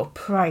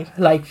makeup. Right.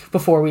 Like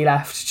before we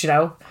left, you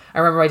know. I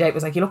remember my date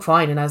was like, you look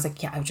fine. And I was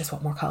like, yeah, I just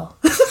want more coal.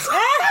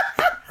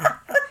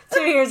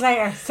 2 years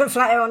later, so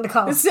flat out on the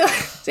coal.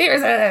 2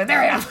 years later,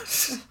 there I am.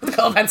 With the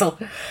coal pencil.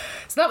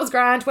 So that was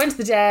grand. Went to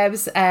the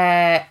Debs.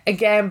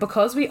 Again,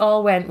 because we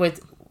all went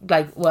with,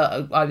 like,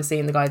 well, I was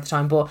seeing the guy at the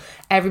time, but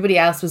everybody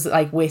else was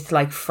like with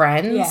like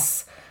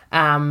friends.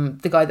 Yeah.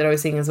 The guy that I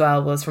was seeing as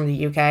well was from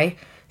the UK.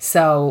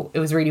 So it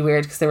was really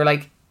weird because they were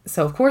like,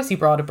 so of course you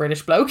brought a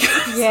British bloke.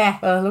 Yeah.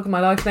 Well, look at my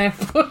life now.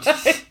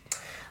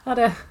 had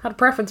a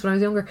preference when I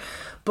was younger.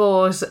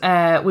 But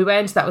we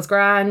went, that was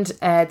grand.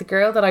 The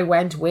girl that I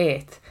went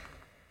with,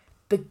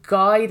 the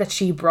guy that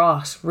she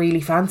brought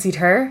really fancied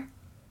her.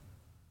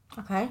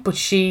 Okay. But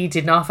she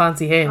did not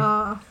fancy him.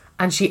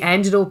 And she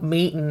ended up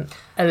meeting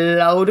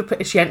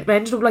she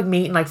ended up like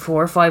meeting like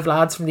 4 or 5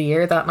 lads from the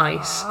year that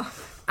night.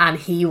 And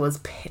he was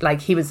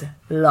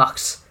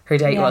locked. Her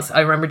date was.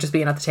 I remember just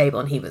being at the table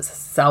and he was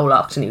so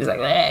locked and he was like,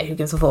 who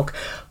gives a fuck?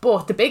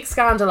 But the big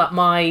scandal at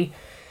my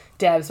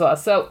Debs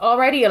was, so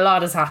already a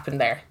lot has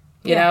happened there.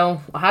 You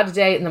know, I had a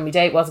date and then my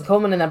date wasn't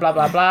coming and then blah,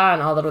 blah, blah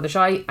and all that other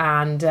shite.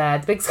 And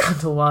the big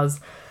scandal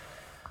was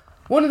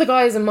one of the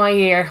guys in my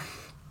year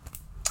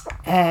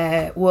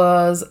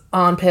was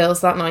on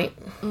pills that night,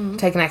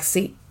 taking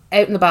ecstasy,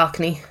 out in the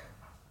balcony,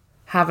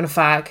 having a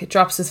fag,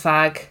 drops his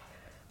fag,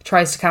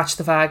 tries to catch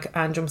the fag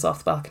and jumps off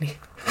the balcony.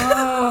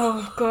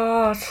 Oh,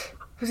 God.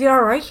 Was he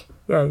alright?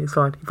 Yeah, he was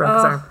fine. He broke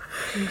his arm.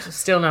 Jesus.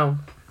 Still no.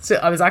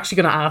 I was actually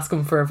going to ask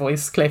him for a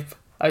voice clip.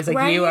 I was like,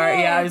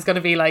 I was going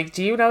to be like,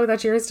 do you know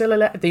that you're still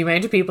the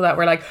amount of people that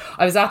were like,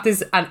 I was at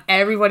this, and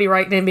everybody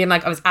writing in being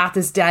like, I was at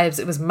this Debs,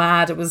 it was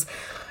mad, it was,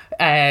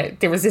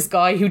 there was this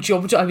guy who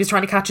jumped, I was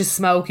trying to catch his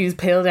smoke, he was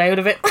pilled out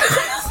of it.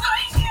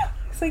 I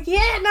was like,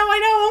 yeah, no, I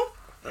know him.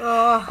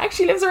 Oh,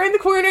 actually lives around the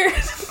corner.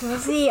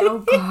 Does he? Oh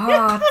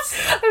God.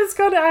 I was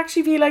going to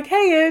actually be like,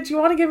 hey, do you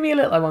want to give me a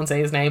little, I won't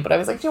say his name, but I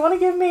was like, do you want to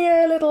give me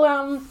a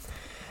little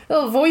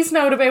voice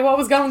note about what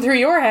was going through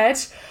your head?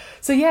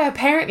 So yeah,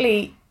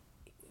 apparently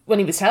when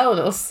he was telling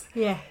us,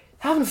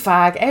 having a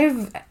fag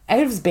out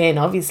of his bin,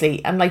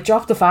 obviously, and like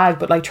dropped the fag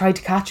but like tried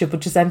to catch it but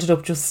just ended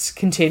up just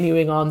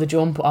continuing on the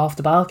jump off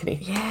the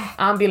balcony.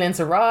 Ambulance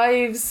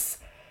arrives.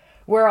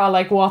 We're all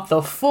like, what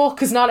the fuck?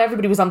 Because not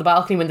everybody was on the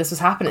balcony when this was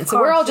happening. So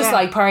we're all just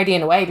like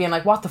partying away, being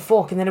like, what the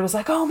fuck? And then it was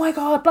like, oh my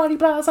God, bloody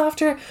blahs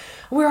after. And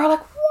we were all like,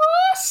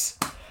 what?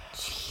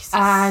 Jesus.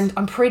 And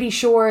I'm pretty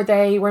sure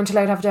they weren't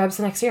allowed to have Debs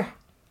the next year.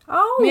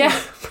 Oh. Yeah.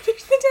 The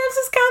Debs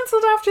was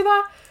cancelled after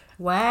that.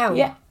 Wow.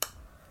 Yeah.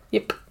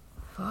 Yep.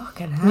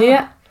 Fucking hell.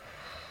 Yeah.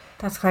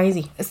 That's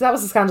crazy. So that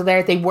was the scandal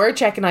there. They were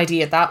checking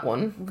ID at that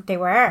one. They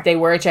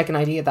were checking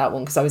ID at that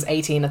one because I was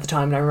 18 at the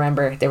time and I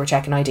remember they were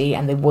checking ID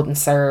and they wouldn't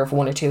serve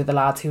one or two of the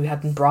lads who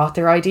hadn't brought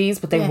their IDs,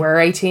 but they were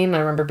 18 and I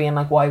remember being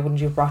like, why wouldn't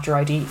you have brought your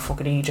ID, you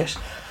fucking idiot?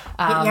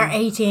 You're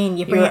 18,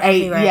 you bring it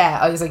everywhere. Yeah,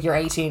 I was like, you're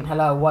 18,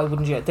 hello, why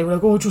wouldn't you? They were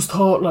like, oh, I just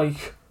thought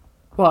like,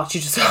 what, you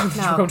just thought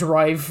you were going to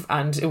arrive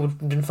and it would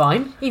have been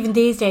fine? Even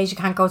these days you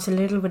can't go to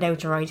Lidl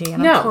without your ID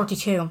and I'm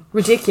 42.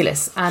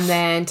 Ridiculous. And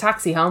then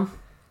taxi home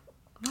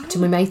to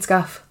my mate's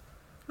gaff.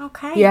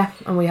 Okay. Yeah,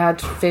 and we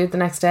had food the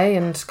next day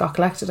and got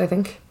collected, I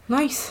think.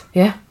 Nice.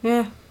 Yeah.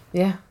 Yeah.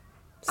 Yeah.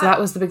 So that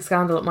was the big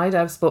scandal at my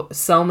Debs, but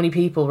so many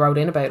people wrote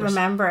in about it.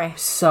 Remember it.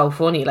 So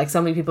funny. Like,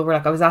 so many people were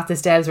like, I was at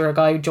this Debs where a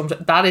guy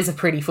jumped. That is a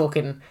pretty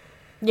fucking...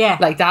 Yeah.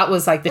 Like, that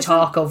was like the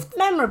talk of...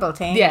 Memorable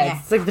thing. Yeah,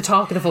 it's like the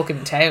talk of the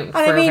fucking town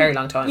for a very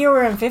long time. You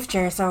were in 5th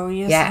year, so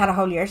you just had a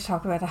whole year to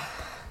talk about it.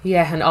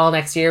 Yeah, and all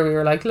next year we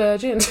were like,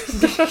 legend.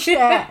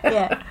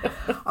 Yeah.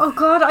 Oh,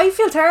 God, I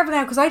feel terrible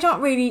now because I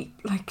don't really...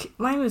 Like,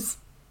 mine was...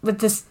 With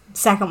this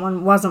second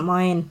one, wasn't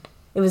mine.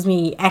 It was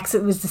me.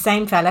 It was the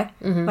same fella.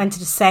 Went to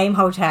the same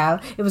hotel.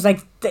 It was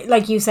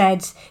like you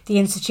said, the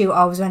Institute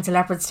always went to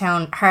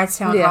Leopardstown.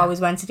 Heartstown always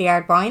went to the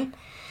Ardbine.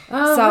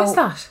 Oh, so what's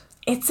that?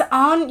 It's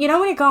on, you know,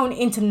 when you're going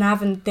into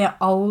Navan the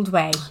old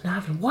way.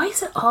 Navan. Why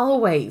is it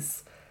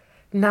always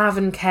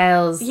Navan,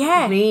 Kells,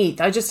 Meath?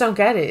 I just don't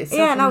get it. It's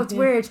it's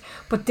weird.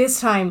 But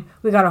this time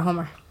we got a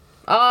Hummer.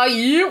 Oh,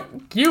 you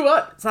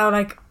what? So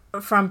like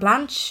from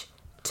Blanche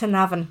to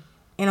Navan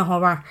in a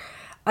Hummer.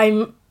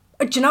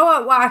 Do you know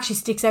what actually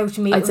sticks out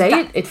to me? I'd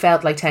say it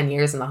felt like 10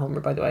 years in that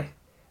Hummer, by the way.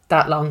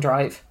 That long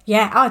drive.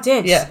 Yeah, it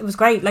did. Yeah. It was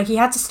great. Like, he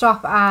had to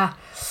stop at,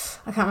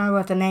 I can't remember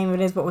what the name of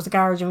it is, but it was a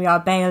garage, and we all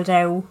bailed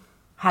out,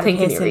 had a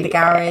piss in the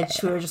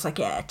garage. We were just like,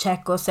 yeah,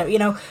 check us out. You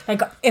know,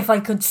 like, if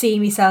I could see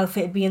myself,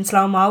 it'd be in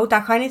slow-mo,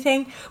 that kind of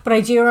thing. But I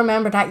do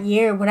remember that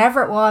year,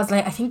 whatever it was,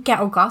 like, I think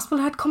Ghetto Gospel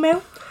had come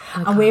out,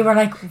 and we were,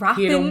 like,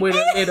 rapping. Hit 'em with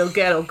a little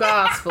Ghetto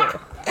Gospel.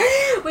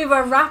 We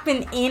were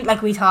rapping in,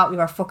 like, we thought we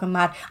were fucking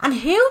mad. And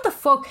who the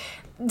fuck...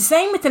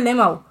 Same with the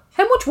limo.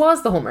 How much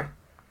was the Hummer?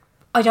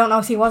 I don't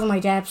know, see, it wasn't my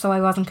Deb, so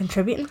I wasn't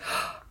contributing.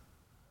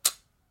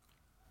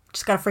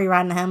 Just got a free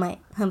ride in the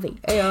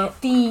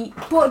Humvee.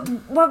 But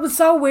what was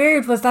so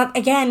weird was that,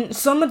 again,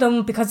 some of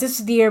them, because this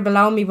was the year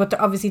below me, but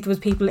obviously there was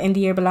people in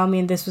the year below me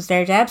and this was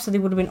their Deb, so they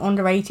would have been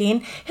under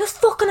 18. Whose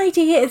fucking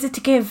idea is it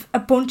to give a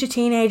bunch of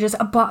teenagers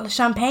a bottle of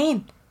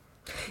champagne?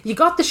 You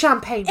got the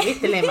champagne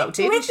with the limo,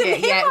 didn't With the you?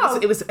 limo? Yeah,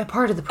 it was a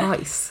part of the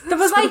price. There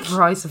was like... The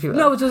price, if you will.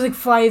 No, there was like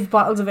 5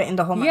 bottles of it in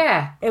the Hummer.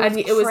 Yeah, it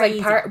was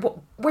like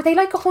were they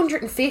like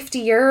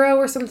 €150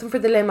 or something for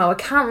the limo? I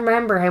can't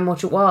remember how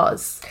much it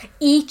was.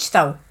 Each,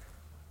 though.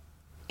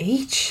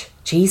 Each?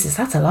 Jesus,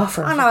 that's a lot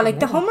for I know,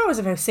 like the Hummer was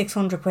about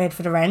 600 quid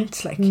for the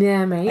rent, like,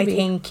 yeah, maybe, I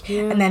think,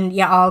 yeah. And then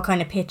you all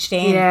kind of pitched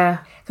in,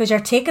 yeah, because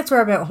your tickets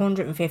were about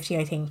 150,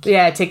 I think.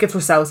 Yeah, tickets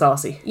were so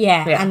saucy.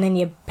 Yeah, and then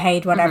you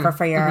paid whatever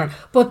for your.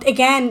 But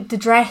again, the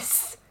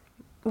dress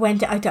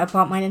went. I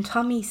bought mine in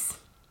Tommy's.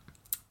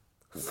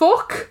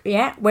 Fuck.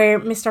 Yeah,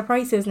 where Mr.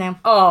 Price is now.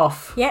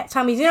 Off. Yeah,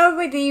 Tommy's. You know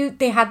where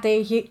they had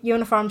the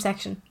uniform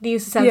section. They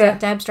used to sell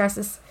Debs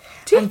dresses.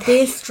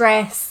 This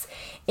dress,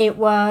 it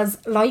was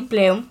light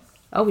blue.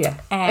 Oh yeah,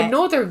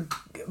 another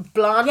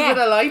blonde with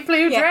a light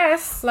blue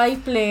dress.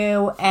 Light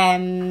blue.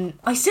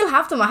 I still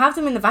have them. I have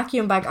them in the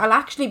vacuum bag. I'll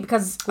actually,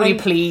 because will you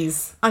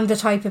please? I'm the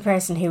type of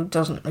person who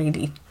doesn't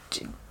really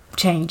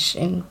change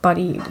in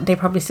body. They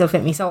probably still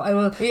fit me, so I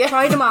will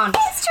try them on.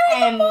 Yes.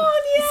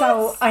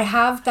 So I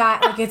have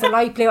that. Like, it's a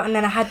light blue, and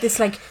then I had this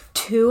like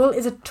tulle.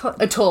 Is it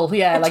a tulle?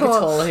 Yeah, a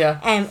tulle. Yeah.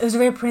 It was a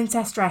real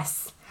princess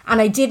dress. And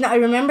I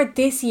remember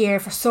this year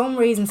for some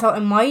reason, so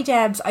in my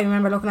Debs, I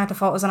remember looking at the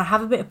photos and I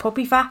have a bit of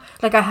puppy fat,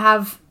 like I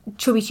have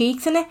chubby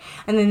cheeks in it,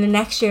 and then the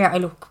next year I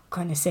look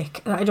kind of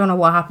sick. I don't know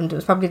what happened. It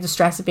was probably the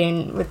stress of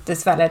being with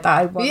this fella that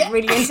I wasn't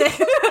really into.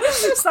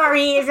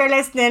 Sorry if you're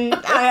listening.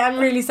 I'm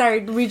really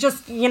sorry. We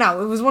just, it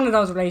was one of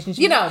those relationships.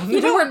 You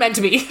weren't meant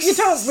to be. You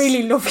don't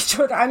really love each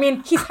other. I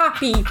mean, he's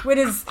happy with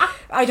his,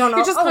 I don't know,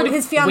 you're just kind of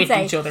his fiancée. with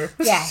each other.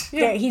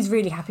 Yeah, he's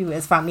really happy with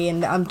his family,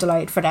 and I'm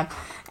delighted for them.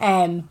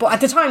 But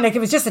at the time, like, it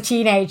was just a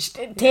teenage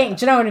thing.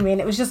 Do you know what I mean?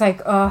 It was just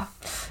like, I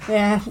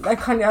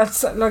kind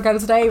of like, I'll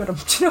stay with him.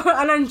 Do you know?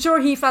 And I'm sure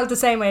he felt the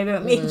same way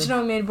about me. Do you know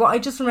what I mean? But I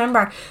just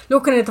remember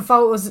looking at the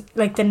photos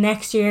like the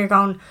next year,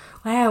 going,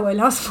 wow, I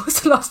must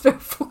have lost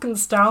about a fucking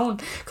stone,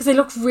 because I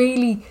looked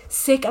really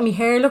sick and my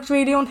hair looked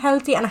really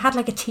unhealthy, and I had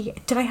like a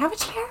did I have a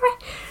tiara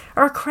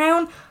or a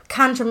crown?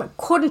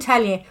 Couldn't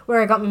tell you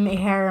where I got my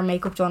hair and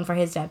makeup done for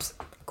his Debs.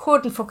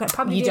 Couldn't fucking,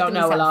 probably you did don't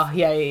know myself. a lot.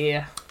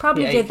 Yeah.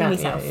 Probably did them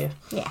myself.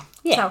 Yeah.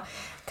 So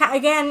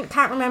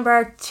can't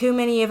remember too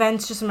many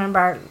events. Just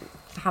remember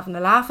having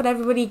a laugh with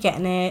everybody,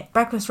 getting a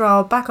breakfast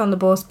roll, back on the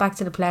bus, back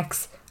to the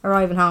Plex,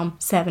 arriving home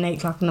 7-8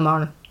 o'clock in the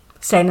morning,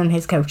 staying on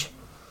his couch.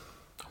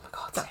 Oh my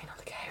God, staying on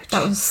the couch.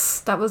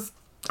 That was,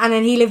 and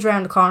then he lived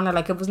around the corner.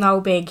 Like, it was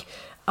no big.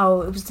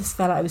 Oh, it was this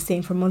fella I was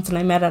seeing for months, and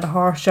I met at a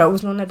horse show. It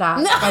was none of that.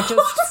 No.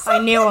 I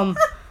knew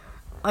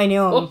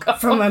him.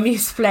 From when we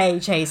used to play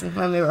chasing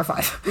when we were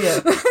 5. Yeah.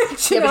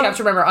 But you have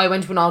to remember, I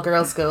went to an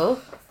all-girls school,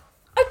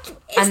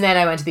 and then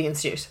I went to the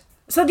Institute.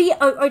 So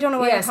I don't know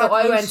why. Yeah,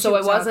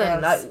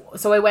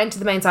 I went to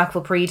the Main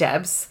Sackville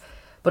pre-Debs,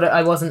 but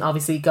I wasn't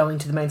obviously going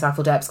to the Main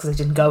Sackville Debs because I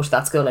didn't go to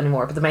that school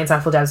anymore. But the Main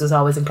Sackville Debs was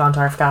always in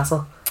Clontarf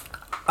Castle.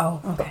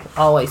 Oh, okay.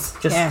 Always.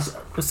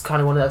 Was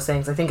kind of one of those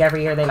things. I think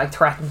every year they like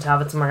threatened to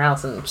have it somewhere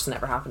else, and it just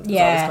never happened. It was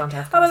always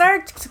Clontarf Castle. Well,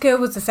 our school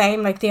was the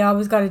same. Like, they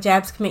always got a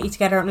Debs committee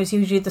together, and it was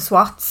usually the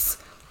SWATs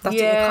That's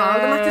what you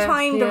called them at the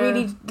time. The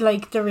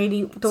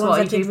ones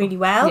that did really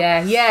well.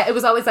 Yeah. It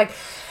was always like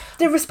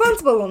the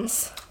responsible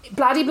ones.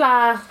 Bloody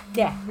blah.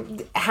 Yeah,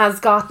 has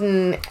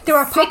gotten they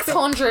were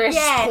 600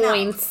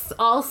 points. No.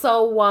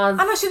 Also was.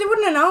 And actually, they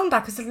wouldn't have known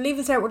that because the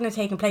Leaving Cert wouldn't have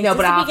taken place. No,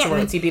 but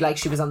afterwards, you'd be like,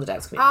 she was on the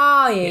Debs committee.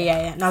 Oh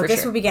yeah. No,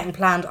 this would be getting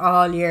planned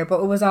all year,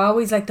 but it was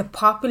always like the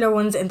popular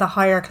ones in the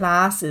higher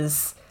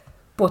classes,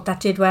 but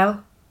that did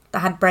well, that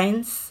had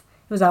brains.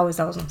 It was always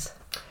those ones.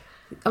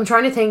 I'm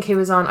trying to think who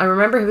was on. I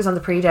remember who was on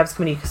the pre-Debs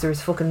committee because there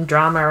was fucking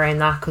drama around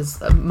that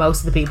because most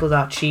of the people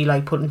that she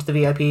like put into the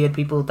VIP had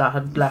people that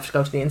had left to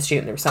go to the institute,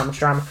 and there was so much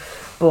drama.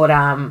 But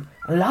a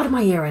lot of my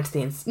year went to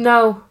the institute.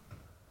 No,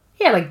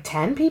 yeah, like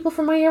 10 people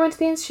from my year went to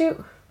the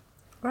institute.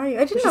 Right,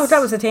 I didn't know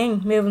that was a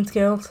thing. Moving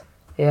skills.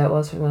 Yeah, it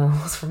was. Well,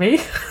 it was for me.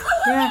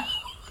 Yeah.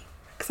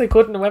 Because I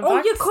couldn't have went back.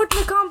 Oh, you couldn't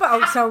have gone back.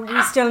 Oh, so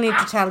we still need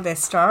to tell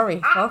this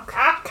story. Fuck.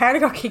 Carla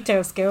got kicked out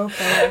of school.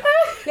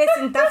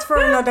 Listen, that's for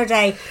another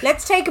day.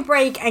 Let's take a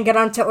break and get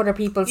on to other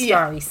people's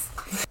stories.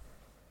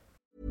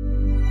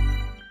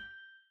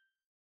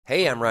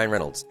 Hey, I'm Ryan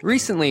Reynolds.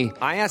 Recently,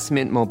 I asked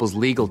Mint Mobile's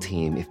legal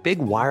team if big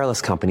wireless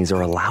companies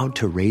are allowed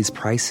to raise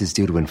prices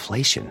due to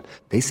inflation.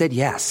 They said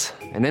yes.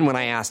 And then when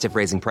I asked if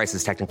raising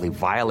prices technically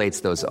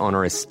violates those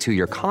onerous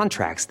 2-year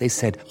contracts, they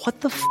said,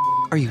 "What the f***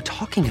 are you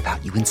talking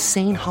about, you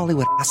insane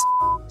Hollywood ass?"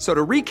 So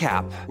to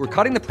recap, we're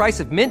cutting the price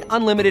of Mint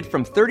Unlimited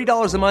from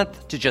 $30 a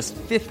month to just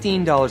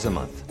 $15 a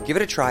month. Give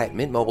it a try at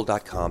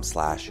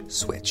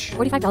mintmobile.com/switch.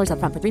 $45 up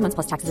front for 3 months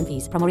plus taxes and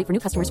fees. Promo rate for new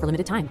customers for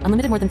limited time.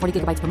 Unlimited more than 40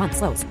 gigabytes per month.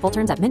 Slows full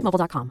terms at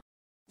mintmobile.com.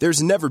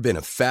 There's never been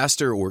a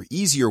faster or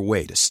easier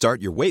way to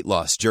start your weight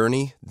loss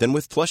journey than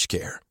with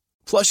PlushCare.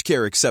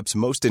 PlushCare accepts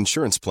most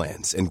insurance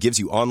plans and gives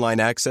you online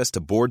access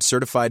to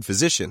board-certified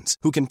physicians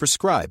who can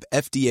prescribe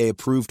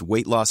FDA-approved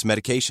weight loss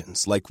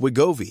medications like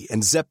Wegovy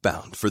and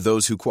Zepbound for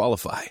those who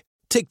qualify.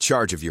 Take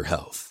charge of your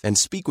health and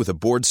speak with a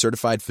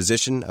board-certified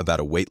physician about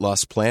a weight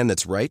loss plan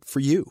that's right for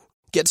you.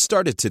 Get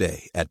started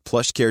today at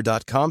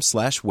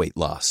plushcare.com/weight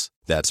loss.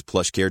 That's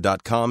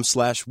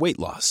plushcare.com/weight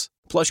loss.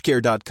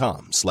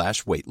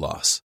 plushcare.com/weight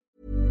loss.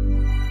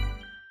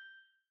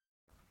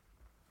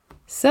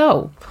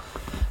 So,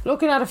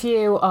 looking at a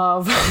few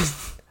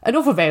of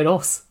enough about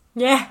us.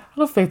 Yeah.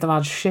 Enough about the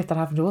mad shit that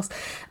happened to us.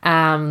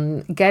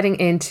 Getting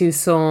into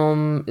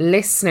some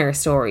listener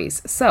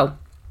stories. So,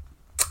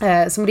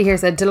 somebody here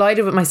said,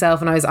 delighted with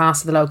myself when I was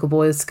asked to the local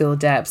boys' school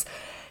Debs.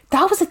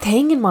 That was a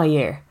thing in my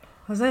year.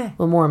 Was it?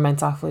 Well, more in Mount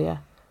Sackville, yeah.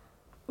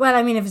 Well,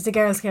 I mean, if it's a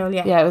girls' school,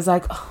 yeah. Yeah, it was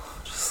like,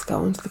 just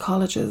going to the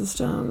colleges.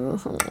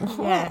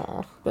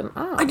 Yeah.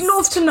 I'd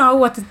love to know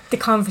what the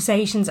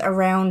conversations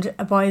around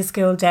a boys'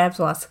 school Debs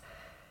was.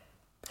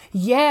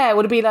 Yeah,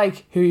 would it be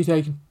like, who are you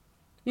taking?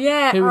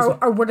 Yeah,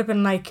 or would it have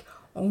been like,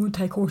 I want to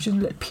take horses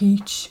with a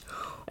peach.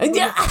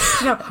 Yeah.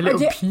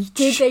 Peach.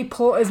 Did they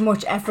put as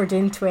much effort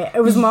into it?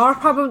 It was more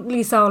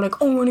probably so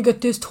like, oh, I'm going to get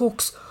this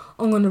tux,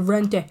 I'm going to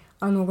rent it,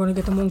 and we're going to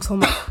get the monk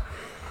summer.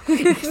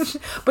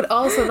 But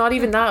also, not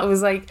even that, it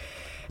was like,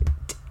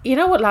 you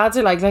know what lads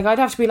are like I'd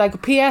have to be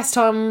like, P.S.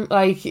 Tom,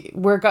 like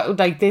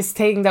like this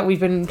thing that we've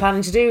been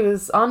planning to do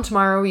is on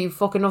tomorrow, we've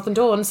fucking nothing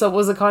done. So it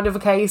was a kind of a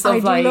case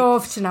of I'd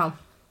love to know.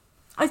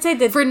 I'd say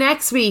that for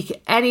next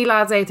week, any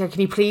lads out there,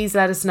 can you please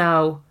let us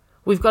know?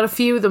 We've got a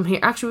few of them here.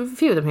 Actually, we've a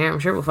few of them here. I'm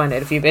sure we'll find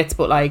out a few bits.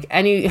 But like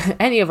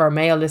any of our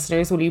male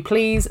listeners, will you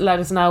please let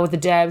us know what the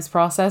Debs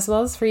process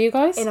was for you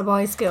guys? In a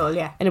boys' school,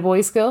 yeah. In a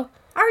boys' school?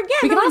 Or, yeah,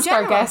 we can ask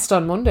our guest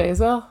on Monday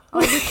as well. Oh,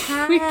 we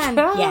can. We can.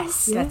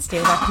 Yes, yeah. Let's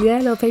do that. Yeah,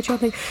 little Patreon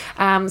thing.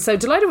 So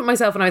delighted with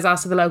myself when I was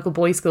asked to the local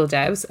boys' school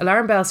Debs.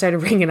 Alarm bell started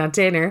ringing at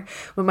dinner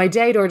when my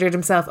dad ordered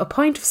himself a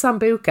pint of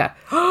Sambuca.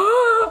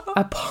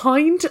 A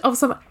pint of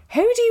some.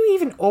 How do you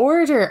even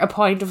order a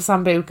pint of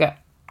Sambuca?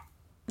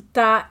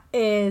 That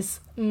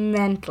is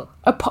mental.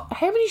 How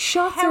many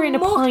shots are in a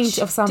pint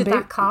of Sambuca? How much did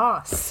that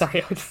cost?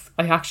 Sorry,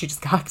 I actually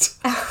just gagged.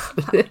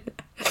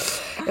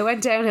 It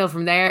went downhill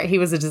from there. He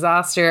was a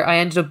disaster. I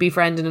ended up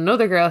befriending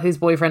another girl whose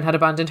boyfriend had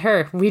abandoned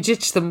her. We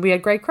ditched them. We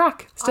had great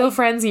crack. Still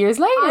friends years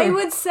later. I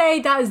would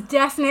say that is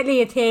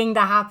definitely a thing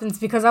that happens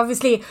because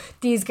obviously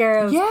these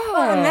girls,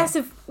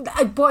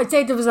 but I'd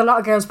say there was a lot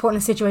of girls put in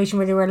a situation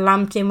where they were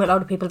lamped in with a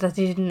lot of people that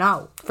they didn't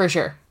know. For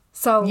sure.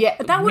 So yeah,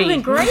 that would have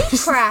been great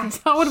crack.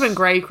 That would have been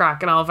great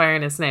crack in all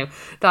fairness now.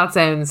 That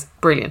sounds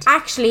brilliant.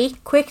 Actually,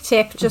 quick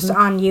tip just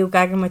on you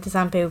gagging with the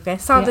Sambuca.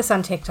 Saw this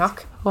on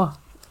TikTok. What?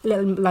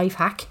 Little life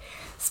hack.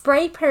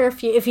 Spray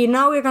perfume if you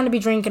know you're going to be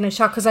drinking a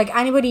shot, because like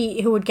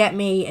anybody who would get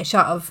me a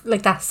shot of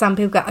like that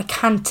Sambuca, I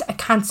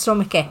can't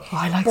stomach it.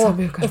 I like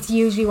Sambuca. It's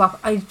usually what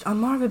I'm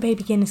more of a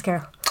baby Guinness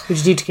girl. Would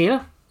you do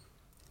tequila?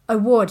 I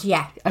would,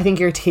 yeah. I think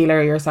you're a tequila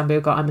or you're a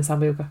Sambuca. I'm a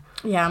Sambuca.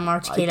 Yeah, I'm more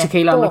tequila.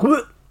 Tequila, I'm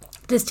like,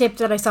 this tip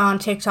that I saw on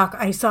TikTok,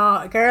 I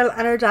saw a girl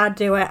and her dad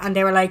do it, and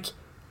they were like,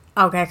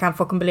 okay, I can't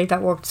fucking believe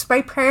that worked.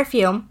 Spray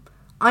perfume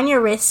on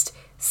your wrist,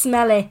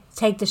 smell it,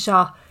 take the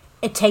shot.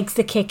 It takes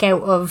the kick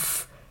out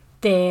of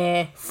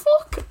the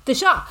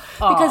shot,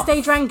 because they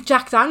drank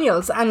Jack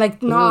Daniels and like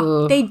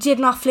they did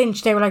not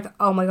flinch. They were like,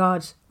 oh my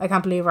god, I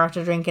can't believe we're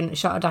after drinking a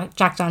shot of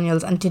Jack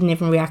Daniels and didn't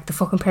even react. The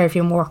fucking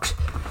perfume worked.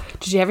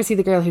 Did you ever see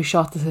the girl who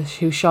shot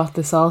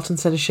the salt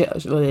instead of shit? I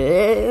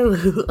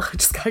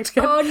just gagged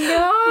again. Oh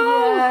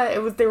no! Yeah,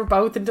 it was. They were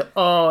both into.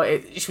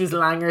 She was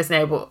langers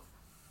now, but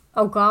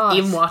Oh god!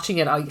 even watching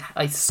it,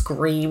 I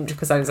screamed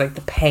because I was like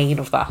the pain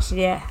of that.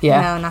 Yeah.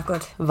 Yeah. No, not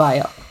good.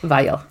 Vile.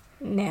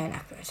 No,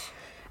 not good.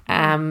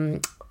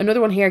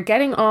 Another one here.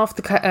 Getting off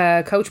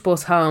the coach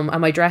bus home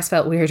and my dress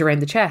felt weird around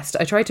the chest.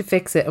 I tried to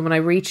fix it, and when I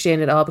reached in,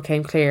 it all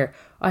became clear.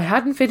 I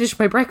hadn't finished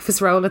my breakfast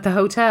roll at the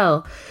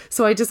hotel,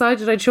 so I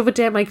decided I'd shove it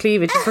down my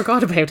cleavage and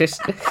forgot about it.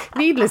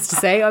 Needless to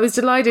say, I was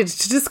delighted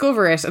to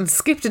discover it and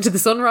skipped into the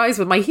sunrise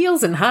with my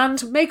heels in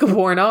hand, makeup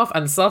worn off,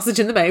 and sausage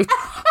in the mouth.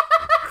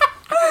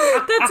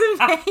 That's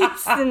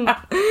amazing.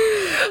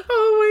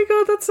 Oh my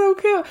god, that's so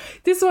cool.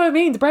 This is what I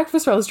mean. The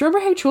breakfast rolls. Do you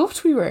remember how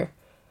chuffed we were?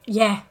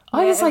 Yeah.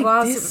 I was like,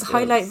 it was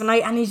highlight of the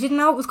night, and you didn't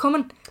know it was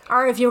coming.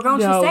 Or if you were going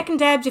to the second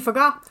Debs, you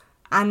forgot.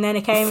 And then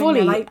it came Fully.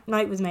 and your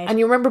night was made. And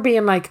you remember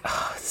being like,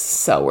 oh, this is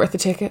so worth the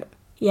ticket.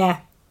 Yeah.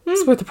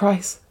 It's worth the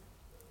price.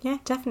 Yeah,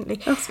 definitely.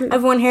 Absolutely.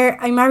 I've one here.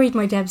 I married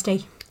my Debs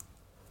Day.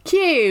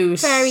 Cute.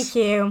 Very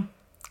cute.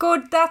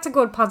 Good. That's a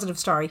good positive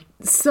story.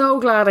 So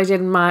glad I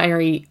didn't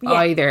marry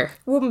either.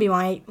 Wouldn't be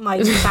my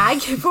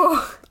bag,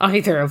 but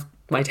Either of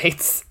my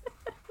dates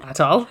at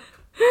all.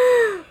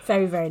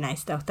 very, very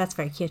nice though. That's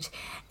very cute.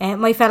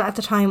 My fella at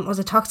the time was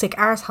a toxic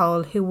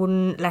arsehole who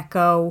wouldn't let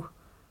go.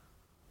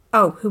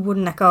 Oh, who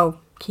wouldn't let go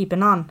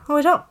keeping on. Oh,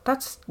 I don't.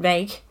 That's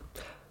vague.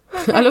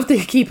 I love the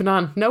keeping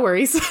on. No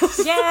worries.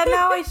 Yeah,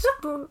 no,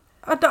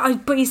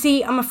 but you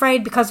see, I'm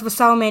afraid because there were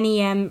so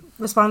many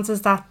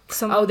responses that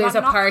someone There's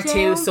got a part knocked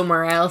 2 out.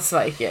 somewhere else.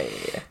 Like, yeah.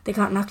 They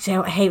got knocked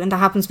out. I hate when that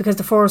happens because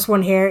the first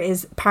one here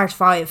is part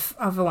 5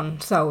 of one.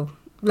 So,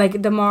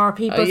 like, the more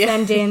people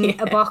send in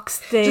a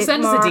box, the Just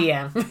send more, us a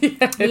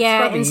DM. yeah,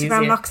 probably Instagram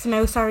easier. knocks them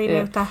out. Sorry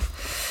about that.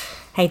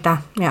 Hate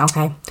that. Yeah,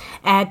 okay.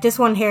 This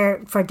one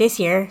here for this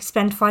year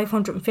spent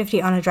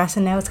 $550 on a dress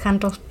and now it's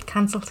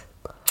cancelled.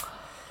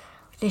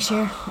 This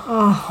year.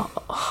 Oh.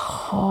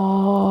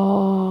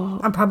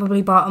 I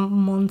probably bought them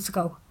months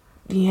ago.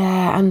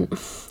 Yeah, and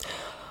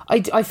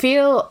I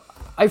feel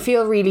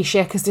really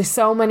shit because there's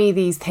so many of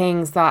these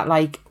things that,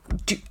 like,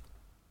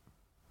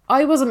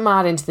 I wasn't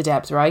mad into the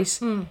Debs,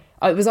 right?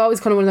 It was always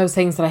kind of one of those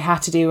things that I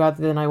had to do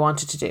rather than I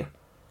wanted to do.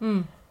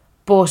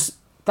 But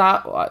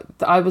that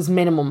I was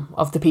minimum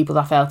of the people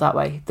that felt that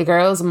way. The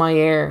girls in my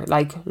year,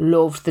 like,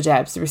 loved the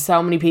Debs. There were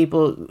so many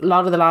people, a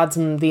lot of the lads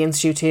in the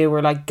institute too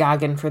were like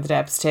gagging for the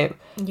Debs too.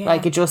 Yeah.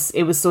 Like, it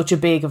was such a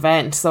big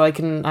event, so I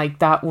can, like,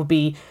 that would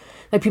be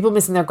like people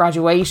missing their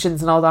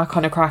graduations and all that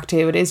kind of crack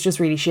too. It is just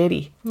really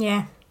shitty.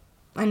 Yeah,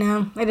 I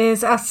know it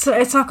is.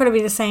 It's not going to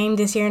be the same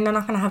this year, and they're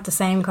not going to have the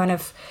same kind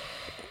of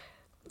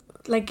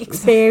like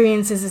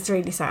experiences. It's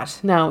really sad.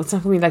 No, it's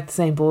not going to be like the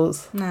same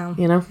buzz. No,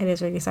 you know, it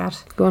is really sad.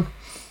 Go on.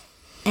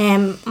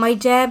 My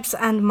Debs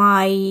and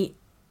my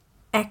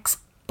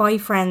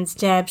ex-boyfriend's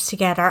Debs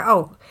together.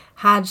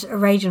 Had a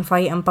raging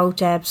fight, and both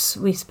Debs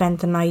we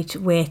spent the night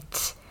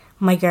with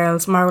my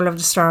girls. Moral of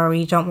the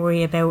story: don't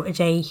worry about a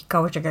day.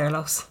 Go with your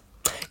girlos.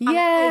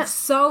 Yeah. And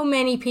so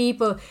many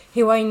people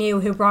who I knew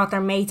who brought their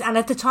mates, and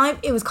at the time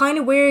it was kind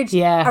of weird.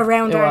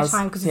 Around our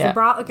time, because if you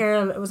brought a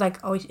girl, it was like,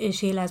 oh, is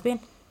she a lesbian?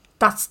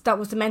 That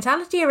was the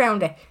mentality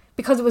around it.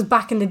 Because it was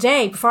back in the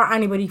day before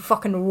anybody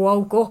fucking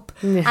woke up.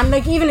 Yeah. And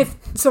like, even if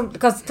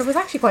because there was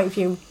actually quite a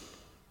few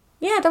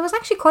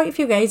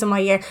gays in my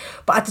year,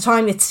 but at the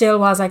time it still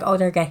was like, oh,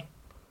 they're gay.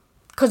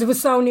 Because it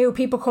was so new,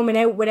 people coming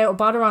out without a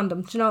bother on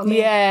them. Do you know what I mean?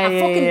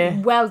 Yeah,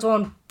 well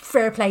done,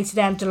 fair play to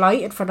them,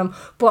 delighted for them.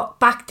 But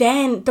back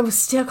then there was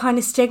still kind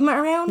of stigma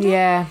around it.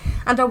 Yeah.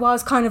 And there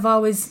was kind of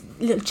always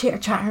little chitter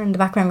chatter in the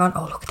background going,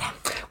 oh, look at them.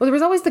 Well, there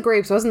was always the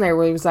groups, wasn't there,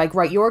 where it was like,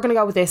 right, you're going to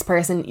go with this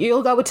person,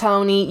 you'll go with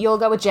Tony, you'll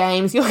go with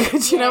James, you'll go, do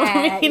you know what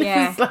I mean?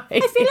 Yeah. Like,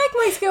 I feel like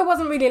my school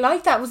wasn't really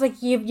like that. It was like,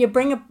 you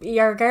bring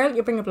your girl,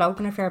 you bring a bloke,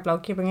 and if you're a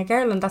bloke, you bring a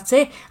girl, and that's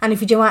it. And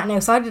if you do anything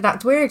outside of that,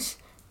 it's weird.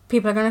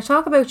 People are going to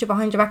talk about you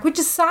behind your back, which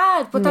is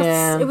sad, but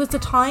it was the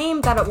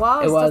time that it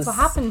was. That's what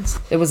happened.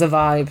 It was a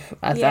vibe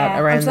at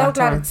that around that time. I'm so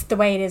glad it's the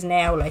way it is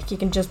now. Like, you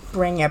can just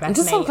bring your best I'm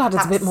just so glad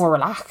it's a bit more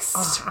relaxed.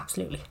 Oh,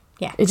 absolutely.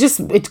 Yeah.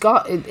 It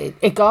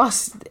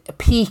got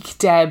peak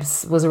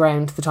Debs was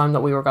around the time that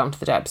we were going to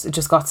the Debs. It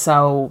just got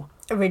so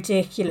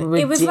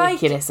ridiculous. It was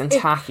like, and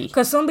tacky.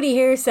 Because somebody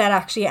here said,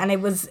 actually, and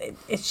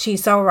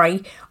she's so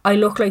right, I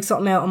look like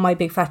something out on my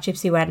big fat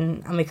gypsy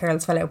wedding and my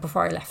curls fell out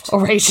before I left.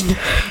 Oration.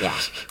 Yeah.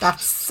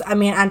 That's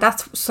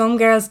some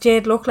girls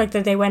did look like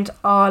that. They went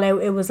all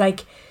out. It was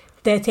like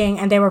the thing,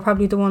 and they were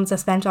probably the ones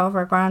that spent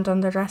over $1,000 on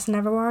their dress and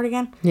never wore it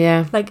again.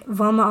 Yeah. Like,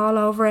 vomit all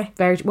over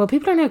it. Well,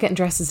 people are now getting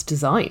dresses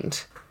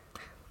designed.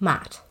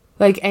 Mad.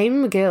 Like,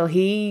 Amy McGill,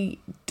 he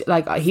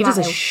does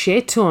a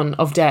shit ton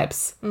of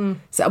Debs.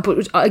 So,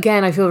 but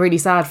again, I feel really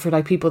sad for,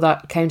 like, people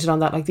that counted on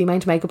that. Like, the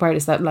amount of makeup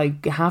artists that,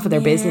 like, half of their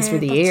business for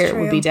the year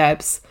would be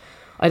Debs.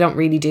 I don't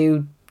really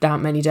do that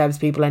many Debs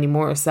people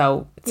anymore,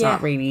 so it's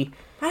not really.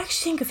 I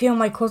actually think a few of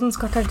my cousins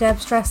got their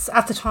Debs dress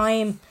at the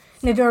time.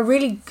 Now, they were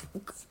really,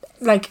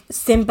 like,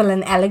 simple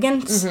and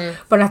elegant,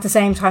 but at the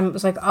same time, it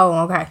was like, oh,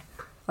 okay.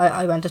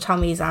 I went to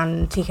Tommy's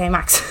and TK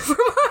Maxx for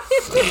mine.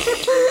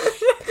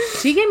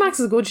 TK Maxx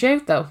is a good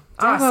shout though.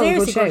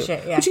 Seriously good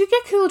shout, yeah. But you could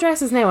get cool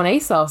dresses now on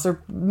ASOS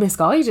or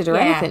Misguided or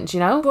anything, do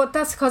you know? But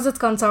that's because it's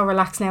gone so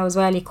relaxed now as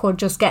well. You could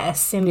just get a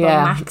simple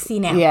maxi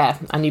now. Yeah,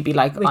 and you'd be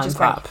like, Which I'm is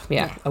crap. great.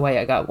 Yeah, away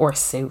I go. Or a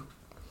suit.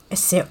 A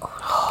suit.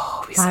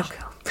 Oh, it'd be so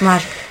cool.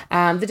 Magic.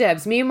 The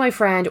Debs, me and my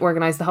friend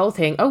organised the whole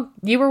thing. Oh,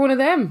 you were one of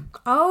them.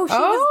 Oh, she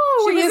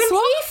was you an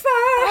swap?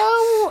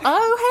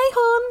 Oh, hey,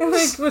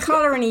 hon. We'll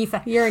call her an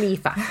Aoife. You're an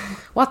Aoife.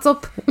 What's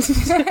up?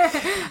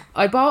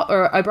 I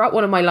brought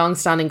one of my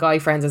long-standing guy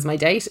friends as my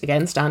date.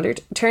 Again,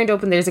 standard. Turned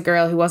up and there's a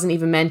girl who wasn't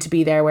even meant to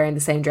be there wearing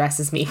the same dress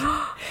as me.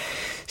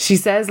 She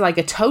says like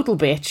a total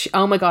bitch,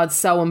 "Oh my God,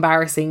 so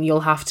embarrassing,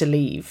 you'll have to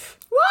leave."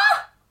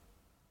 What?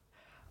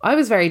 I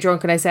was very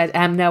drunk and I said,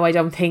 no, I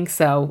don't think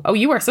so. Oh,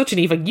 you are such an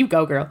Eva. You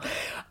go, girl.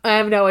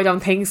 No, I don't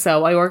think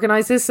so. I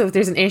organised this, so if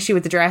there's an issue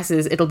with the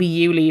dresses, it'll be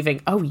you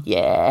leaving. Oh,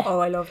 yeah. Oh,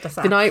 I love this.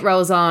 The night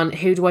rolls on.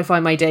 Who do I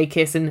find my day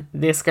kissing?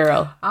 This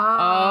girl.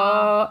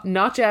 Oh,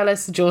 not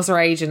jealous, just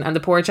raging. And the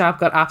poor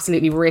chap got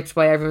absolutely ripped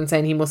by everyone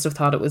saying he must have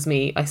thought it was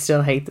me. I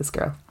still hate this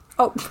girl.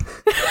 Oh.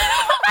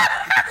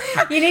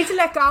 You need to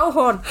let go,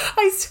 hon.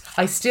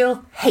 I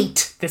still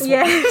hate this one.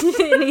 Yeah,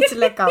 you need to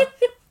let go.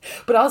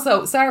 But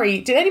also,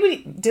 sorry, did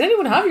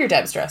anyone have your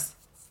Debs dress?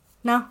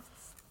 No.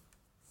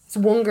 It's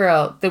one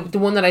girl, the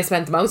one that I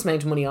spent the most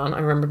amount of money on. I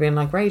remember being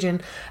like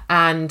raging,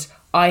 and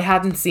I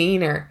hadn't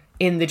seen her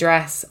in the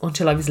dress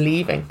until I was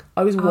leaving.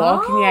 I was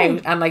walking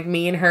out, and like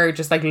me and her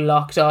just like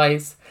locked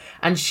eyes.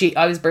 And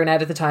I was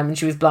brunette at the time, and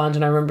she was blonde,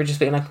 and I remember just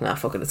being like, "Nah,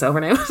 fuck it, it's over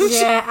now."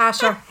 Yeah,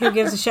 Asher, who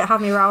gives a shit?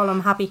 Have me roll.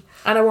 I'm happy.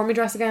 And I wore my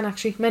dress again.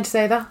 Actually, meant to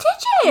say that. Did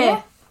you?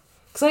 Yeah.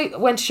 Because I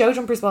went to show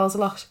jumpers balls a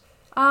lot.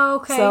 Oh,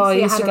 okay. So I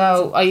used to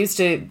go. I used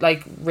to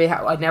like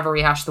I'd never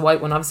rehash the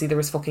white one. Obviously, there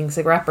was fucking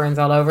cigarette burns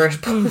all over it.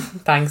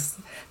 Thanks,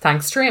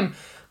 trim.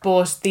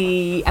 But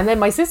and then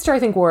my sister, I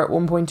think, wore it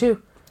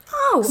 1.2.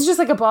 Oh, it was just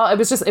like a ball. It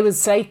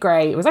was slate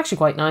grey. It was actually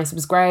quite nice. It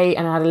was grey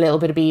and it had a little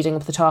bit of beading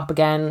up the top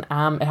again.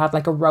 It had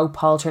like a rope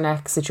halter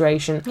neck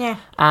situation. Yeah.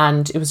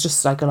 And it was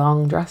just like a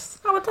long dress.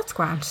 Oh, well, that's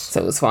grand.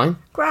 So it was fine.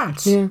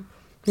 Grand. Yeah.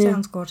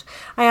 Sounds good.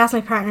 I asked my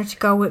partner to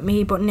go with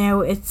me, but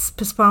now it's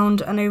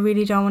postponed and I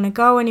really don't want to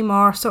go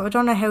anymore. So I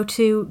don't know how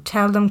to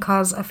tell them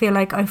because I feel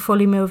like I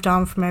fully moved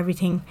on from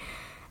everything.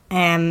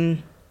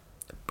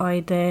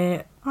 By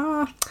the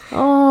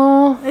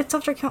it's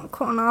after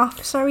cutting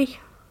off. Sorry.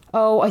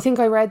 Oh, I think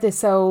I read this.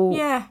 So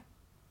yeah,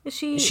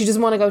 she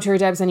doesn't want to go to her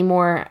Debs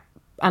anymore.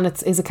 And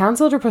is it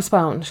cancelled or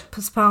postponed?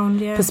 Postponed,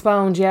 yeah.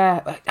 Postponed,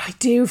 yeah. I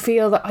do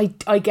feel that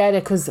I get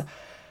it because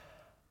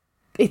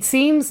it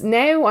seems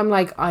now I'm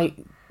like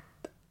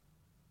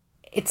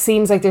it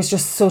seems like there's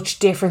just such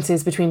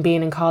differences between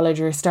being in college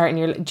or starting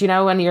your, do you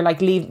know, when you're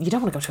like leave, you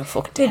don't want to go to a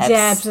fucking Debs. The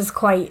Debs is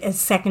quite a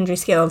secondary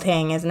school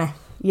thing, isn't it?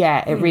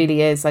 Yeah, it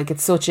really is. Like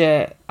it's such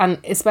a, and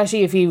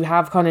especially if you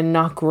have kind of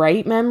not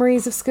great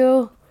memories of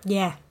school.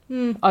 Yeah.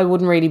 I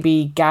wouldn't really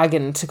be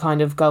gagging to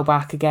kind of go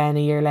back again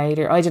a year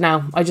later. I don't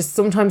know. I just,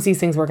 sometimes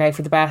these things work out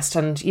for the best,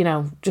 and you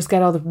know, just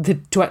get all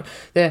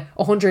the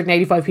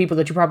 185 people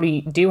that you probably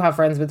do have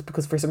friends with,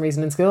 because for some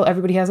reason in school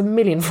everybody has a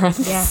million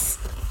friends. Yeah.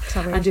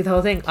 And do the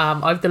whole thing.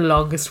 I've the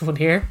longest one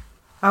here.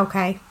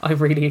 Okay. I'm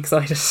really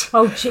excited.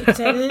 Oh, to lend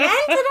to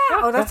that.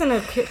 Oh, that's in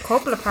a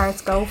couple of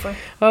parts. Go for.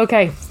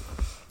 Okay.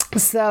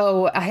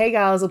 So, Hey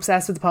Gal is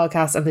obsessed with the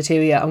podcast and the two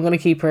of you. I'm going to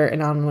keep her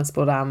anonymous,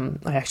 but I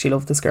actually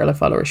love this girl. I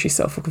follow her. She's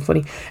so fucking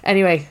funny.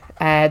 Anyway,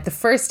 the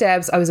first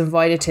Debs I was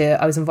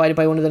invited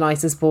by one of the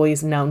nicest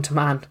boys known to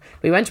man.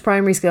 We went to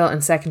primary school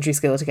and secondary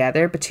school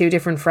together, but two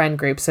different friend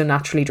groups, so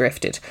naturally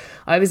drifted.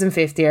 I was in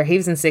 5th year, he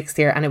was in 6th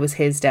year, and it was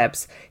his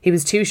Debs. He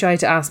was too shy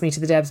to ask me to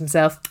the Debs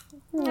himself.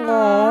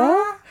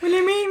 Aww. Will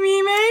you meet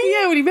me, mate?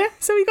 Yeah, will you meet?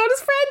 So he got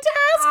his friend to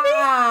ask me.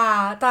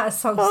 Ah, that is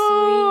so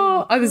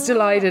sweet. I was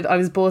delighted. I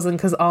was buzzing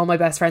because all my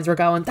best friends were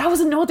going. That was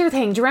another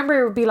thing. Do you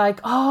remember it would be like,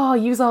 oh,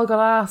 yous all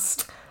got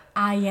asked?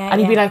 Ah, yeah. And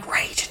he'd be like,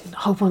 right,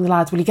 hope one of the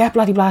lads, will you get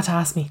bloody blah to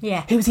ask me?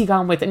 Yeah. Who's he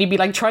gone with? And he'd be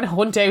like trying to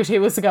hunt out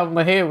who was going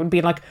with who and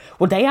being like,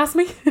 would they ask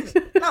me?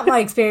 Not my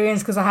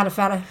experience because I had a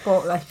fella,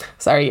 but like.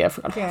 Sorry, yeah, I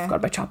forgot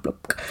about chop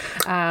look.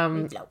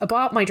 I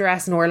bought my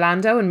dress in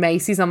Orlando and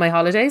Macy's on my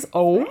holidays.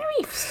 Oh.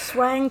 Very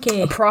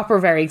swanky.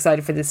 Very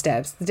excited for this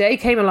Debs. The day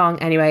came along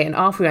anyway and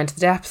off we went to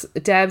the Debs.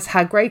 Debs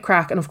had great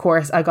crack and of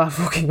course I got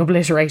fucking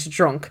obliterated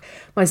drunk.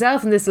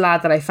 Myself and this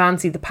lad that I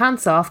fancied the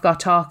pants off got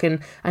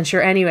talking, and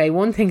sure anyway,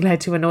 one thing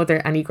led to another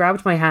and he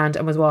grabbed my hand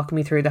and was walking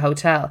me through the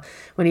hotel.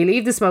 When you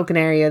leave the smoking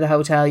area of the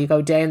hotel, you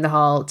go down the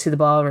hall to the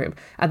ballroom.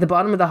 At the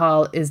bottom of the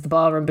hall is the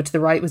ballroom, but to the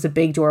right was a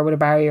big door with a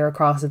barrier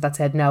across it that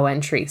said no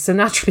entry. So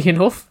naturally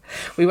enough,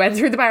 we went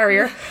through the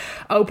barrier,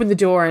 opened the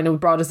door, and it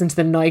brought us into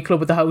the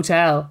nightclub of the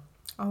hotel.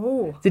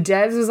 Oh. The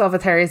Debs was off a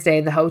Thursday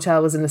and the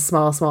hotel was in a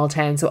small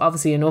town, so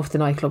obviously enough the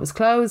nightclub was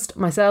closed.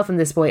 Myself and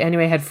this boy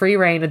anyway had free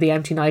reign of the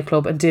empty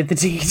nightclub and did the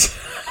deed.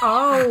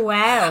 Oh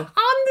wow.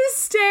 On the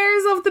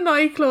stairs of the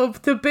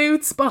nightclub, the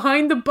boots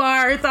behind the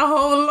bar, the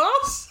whole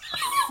lot.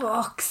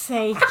 Fuck's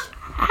sake.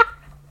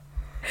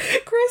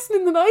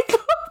 Christening the nightclub.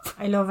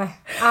 I love it.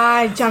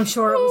 I'm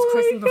sure it was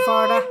christened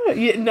before that.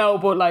 Yeah, no,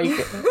 but like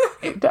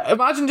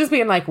Imagine just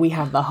being like, we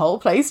have the whole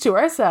place to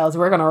ourselves.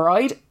 We're going to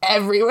ride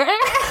everywhere.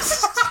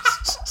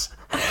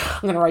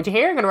 I'm going to ride you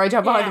here. I'm going to ride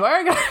you behind the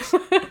bar.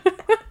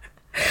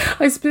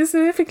 I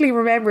specifically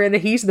remember in the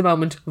heat of the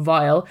moment,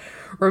 vile,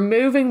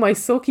 removing my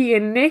sucky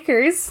in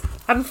knickers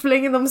and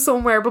flinging them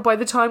somewhere. But by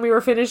the time we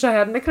were finished, I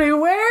hadn't a clue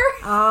where.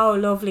 Oh,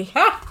 lovely.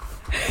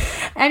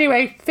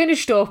 Anyway,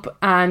 finished up.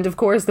 And of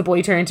course, the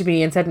boy turned to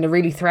me and said in a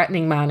really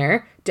threatening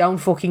manner, don't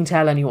fucking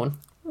tell anyone.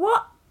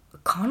 What?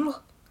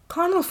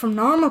 Connell from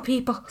Normal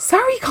People.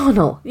 Sorry,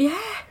 Connell. Yeah.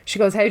 She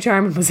goes, how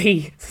charming was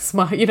he?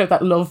 Smile, you know,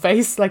 that love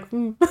face, like,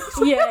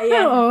 Yeah,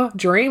 yeah. Oh,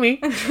 dreamy.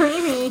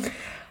 Dreamy.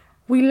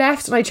 We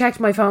left and I checked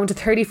my phone to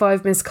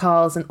 35 missed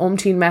calls and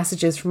umpteen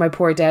messages from my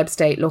poor Debs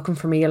date looking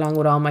for me along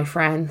with all my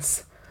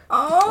friends.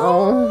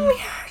 Oh.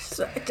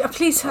 Yes.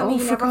 Please tell me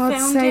you never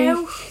found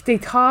out. They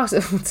thought,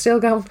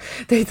 still going,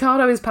 they thought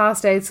I was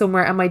passed out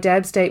somewhere and my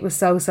Debs date was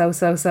so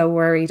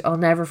worried. I'll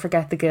never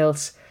forget the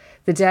guilt.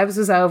 The Debs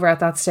was over at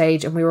that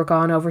stage and we were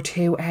gone over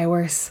 2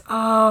 hours.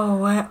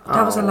 Oh, that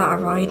was a lot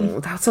of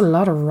riding. That's a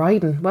lot of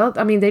riding. Well,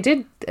 I mean, they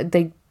did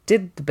the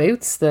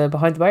boots, the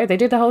behind the bar. They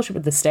did the whole shit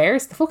with the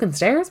stairs. The fucking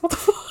stairs? What the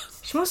fuck?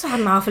 She must have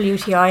had an awful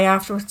UTI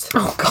afterwards.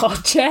 Oh,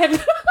 God, Jen.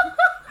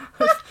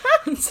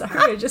 I'm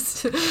sorry,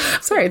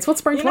 Sorry, it's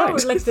what's burnt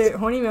white. Like the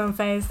honeymoon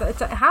phase. It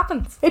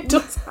happens. It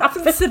does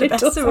happen. To the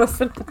best of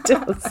us. It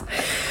does.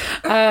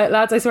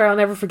 Lads, I swear I'll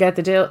never forget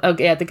the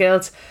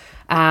guilt.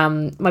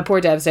 My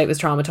poor Debs date was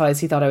traumatised.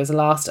 He thought I was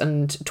lost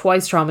and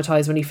twice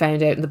traumatised when he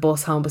found out in the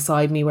bus home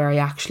beside me where I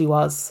actually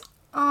was.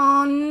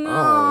 Oh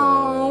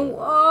no.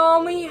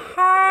 Oh, my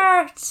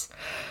heart.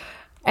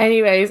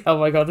 Anyways, oh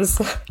my God,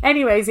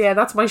 yeah,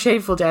 that's my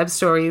shameful Debs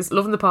stories.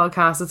 Loving the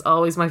podcast. It's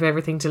always my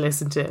favourite thing to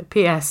listen to.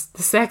 P.S.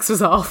 The sex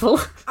was awful.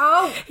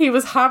 Oh. He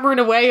was hammering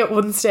away at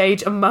one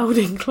stage and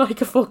moaning like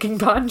a fucking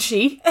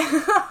banshee. And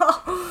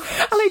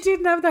I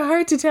didn't have the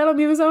heart to tell him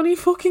he was only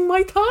fucking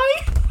my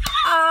thigh.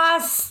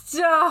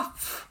 Stop.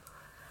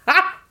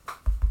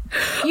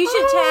 You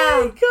should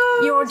tell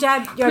your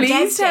Debs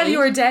Please tell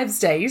your Debs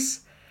date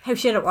how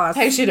shit it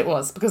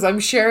was. Because I'm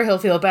sure he'll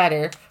feel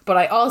better. But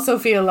I also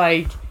feel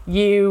like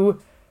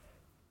you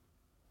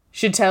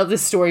should tell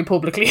this story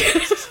publicly.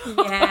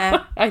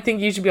 Yeah. I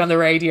think you should be on the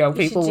radio.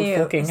 People will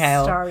fucking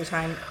hell. Story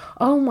time.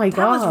 Oh my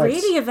God. That was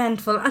really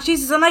eventful. Oh,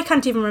 Jesus, and I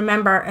can't even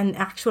remember an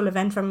actual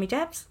event from me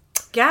Debs.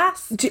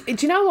 Gas. Do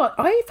you know what?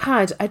 I've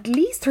had at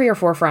least 3 or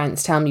 4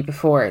 friends tell me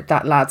before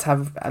that lads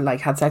have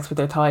had sex with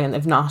their thigh and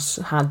they've not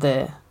had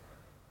the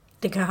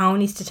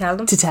cojones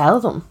to tell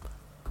them.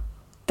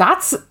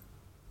 That's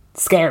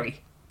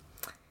scary.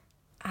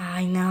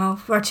 I know.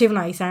 We're too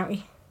nice, aren't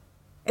we?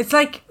 It's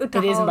like it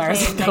is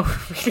embarrassing though.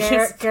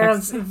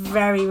 Girls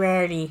very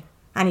rarely,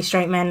 any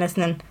straight men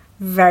listening,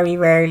 very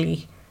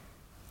rarely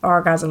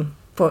orgasm,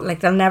 but like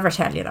they'll never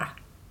tell you that.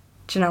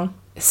 Do you know?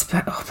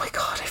 Oh my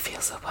God, I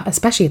feel so bad,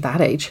 especially at that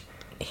age.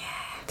 Yeah,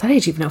 that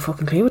age you've no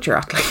fucking clue what you're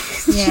at. Like.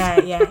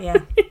 Yeah.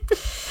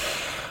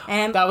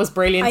 That was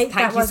brilliant.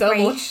 Thank you so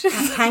much.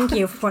 Thank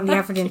you for putting the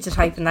effort into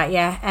typing that.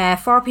 Yeah,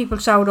 4 people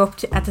showed up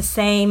at the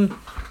same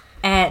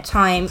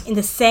time in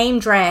the same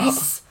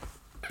dress,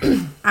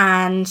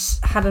 and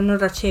had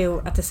another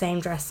 2 at the same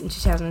dress in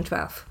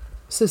 2012.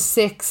 So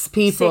 6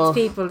 people.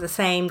 6 people the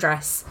same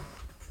dress.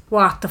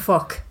 What the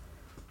fuck?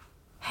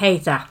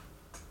 Hate that.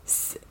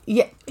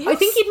 Yeah, I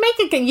think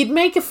you'd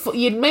make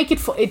it.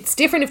 It's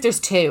different if there's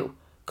 2,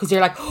 because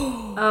you're like,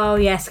 oh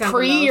yes.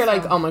 3, you're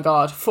like, oh my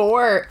God.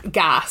 4,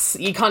 gas.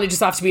 You kind of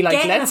just have to be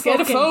like, let's get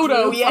a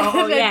photo.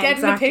 Get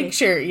in a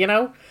picture. You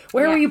know,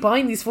 where were you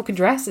buying these fucking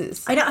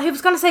dresses? I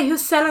was gonna say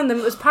who's selling them.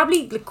 It was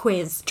probably the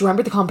quiz. Do you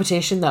remember the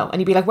competition though?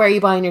 And you'd be like, where are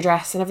you buying your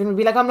dress? And everyone would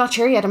be like, I'm not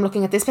sure yet. I'm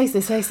looking at this place.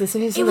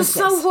 It was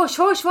so hush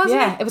hush, wasn't it?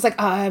 Yeah, it was like,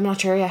 I'm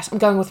not sure yet. I'm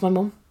going with my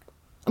mum.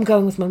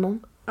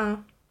 Oh.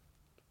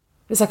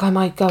 It's like, I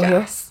might go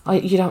here.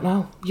 You don't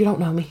know. You don't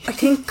know me. I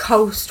think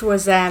Coast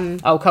was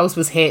Coast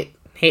was hit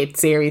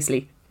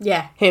seriously.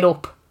 Yeah. Hit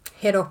up.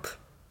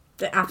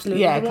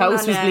 Absolutely. Yeah,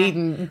 Coast was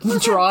bleeding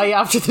dry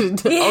after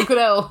the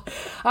Goodell.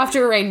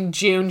 After around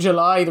June,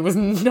 July, there was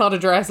not a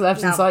dress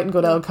left in sight in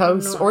Goodell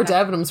Coast or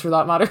Debenhams for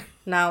that matter.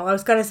 No, I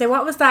was gonna say,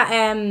 what was that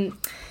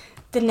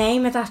the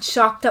name of that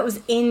shop that was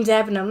in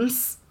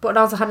Debenhams but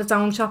also had its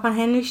own shop on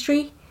Henry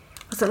Street?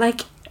 Was it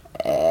like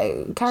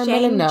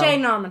Carmilla? No.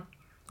 Jane Norman.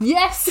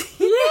 Yes,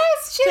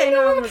 Jane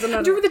Norman was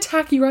another. Do you remember the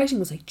tacky writing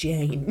was like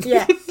Jane?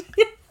 Yeah.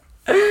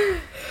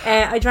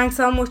 I drank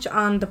so much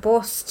on the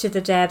bus to the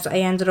Debs, I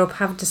ended up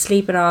having to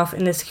sleep it off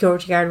in the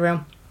security guard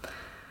room.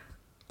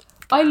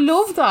 I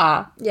love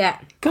that. Yeah.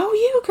 Go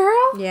you,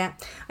 girl. Yeah.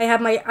 I had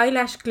my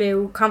eyelash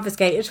glue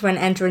confiscated when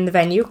entering the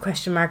venue,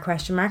 question mark.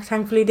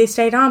 Thankfully they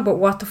stayed on, but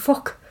what the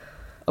fuck?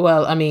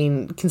 Well, I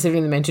mean,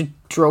 considering the amount of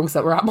drugs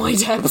that were at my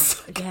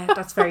Debs. Yeah,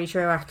 that's very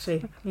true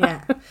actually.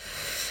 Yeah.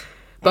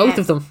 Both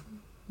of them.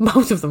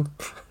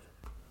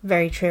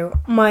 Very true.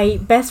 My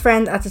best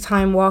friend at the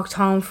time walked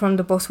home from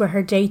the bus with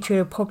her date through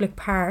a public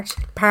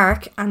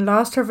park and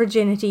lost her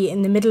virginity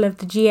in the middle of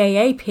the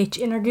GAA pitch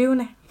in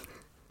Arguna.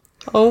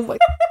 Oh my.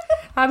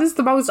 That is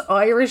the most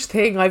Irish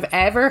thing I've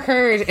ever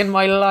heard in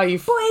my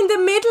life. But in the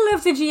middle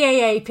of the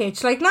GAA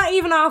pitch, like not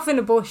even off in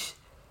a bush,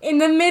 in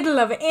the middle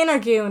of it, in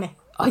Arguna.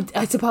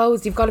 I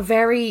suppose you've got a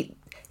very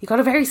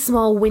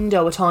small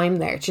window of time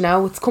there. Do you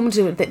know, it's coming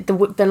to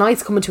the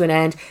night's coming to an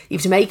end. You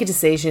have to make a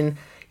decision.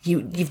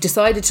 You've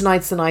decided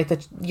tonight's the night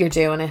that you're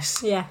doing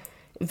it. Yeah.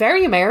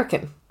 Very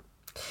American.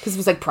 Because it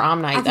was like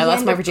prom night.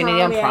 That's my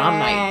virginity on prom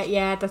night.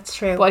 Yeah, that's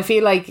true. But I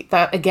feel like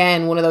that,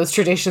 again, one of those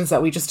traditions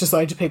that we just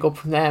decided to pick up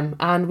from them.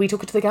 And we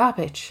took it to the GAA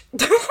pitch.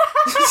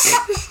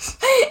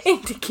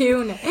 In the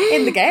gown.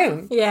 In the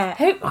gown. Yeah.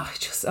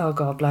 Oh,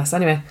 God bless.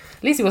 Anyway,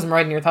 at least he wasn't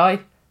riding your thigh.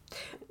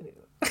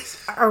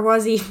 Or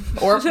was he?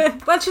 Or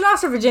well, she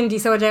lost her virginity,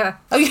 so I doubt.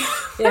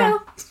 Oh, yeah.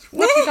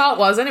 What she thought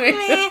was, anyway.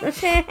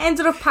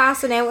 Ended up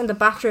passing out in the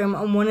bathroom,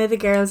 and one of the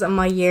girls in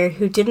my year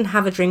who didn't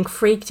have a drink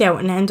freaked out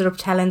and ended up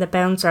telling the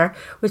bouncer,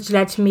 which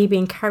led to me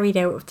being carried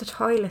out of the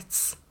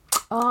toilets.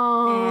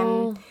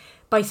 Oh.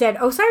 By said,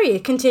 oh sorry,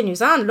 it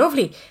continues on,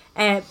 lovely.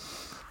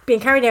 Being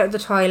carried out of the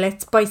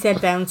toilets by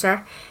said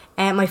bouncer.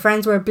 My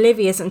friends were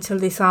oblivious until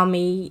they saw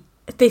me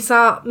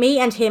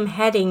and him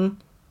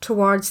heading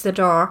towards the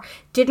door.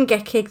 Didn't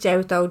get kicked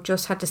out though,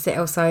 just had to sit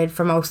outside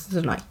for most of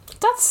the night.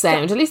 That's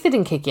sound. At least they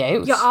didn't kick you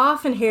out. You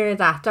often hear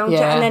that, don't you?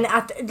 And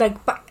then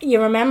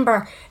you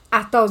remember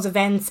at those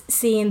events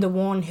seeing the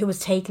one who was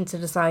taken to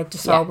the side to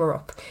sober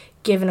up,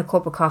 given a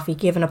cup of coffee,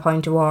 given a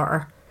pint of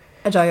water,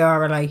 a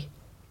diarrhea.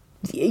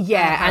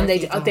 Yeah, and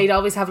they'd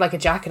always have like a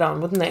jacket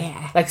on, wouldn't they?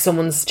 Yeah. Like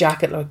someone's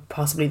jacket, like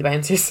possibly the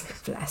bouncers.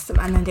 Bless them.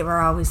 And then they were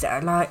always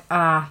there like,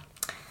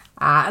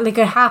 like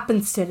it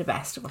happens to the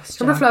best of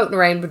us. Remember floating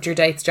around with your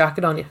date's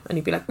jacket on you and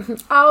you'd be like,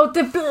 oh,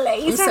 the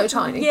blazer. I'm so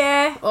tiny.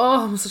 Yeah.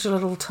 Oh, I'm such a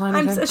little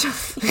tiny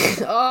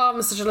thing.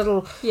 I'm such a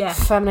little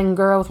feminine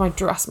girl with my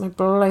dress, my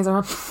blazer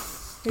on.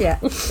 Yeah.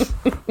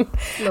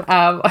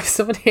 I have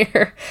someone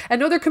here.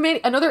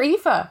 Another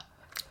Aoife.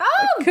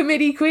 Oh!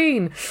 Committee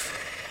queen.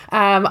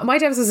 My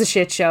Debs was a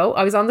shit show.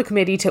 I was on the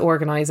committee to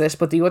organise it,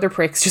 but the other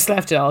pricks just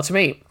left it all to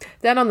me.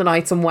 Then on the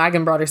night, some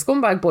wagon brought her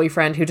scumbag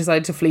boyfriend who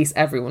decided to fleece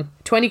everyone.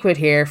 20 quid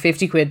here,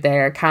 50 quid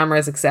there,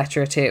 cameras,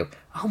 etc. too.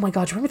 Oh my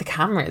God, do you remember the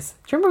cameras?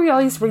 Do you remember we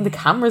all used to bring the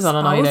cameras on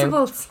a night out?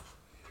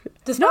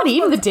 Disposables. Not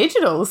even the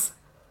digitals.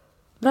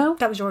 No?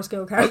 That was your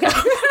school card.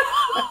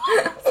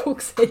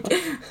 Fuck's sake.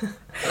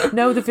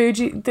 No, the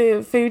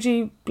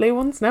Fuji blue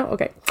ones? No?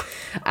 Okay.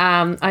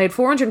 I had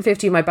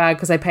 450 in my bag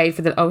because I paid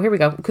for the... Oh, here we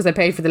go. Because I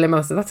paid for the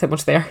limo, so that's how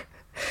much they are.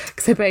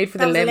 Because I paid for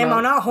the limo. That was a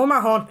limo, not a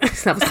Hummer, hon.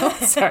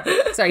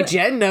 Sorry,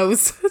 Jen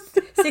knows.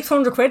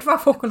 600 quid for a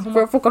fucking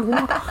Hummer.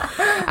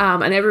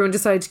 And everyone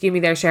decided to give me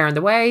their share on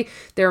the way.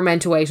 They were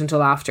meant to wait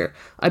until after.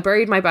 I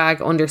buried my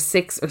bag under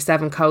 6 or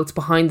 7 coats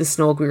behind the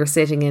snug we were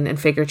sitting in and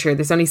figured, sure,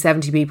 there's only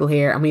 70 people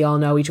here and we all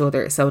know each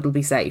other, so it'll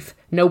be safe.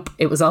 Nope,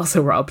 it was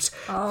also robbed.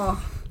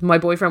 Oh. My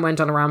boyfriend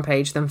went on a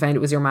rampage, then found it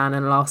was your man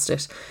and lost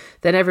it.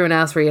 Then everyone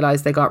else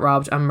realised they got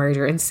robbed and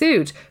murder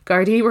ensued.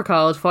 Gardaí were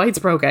called, fights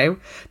broke out.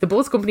 The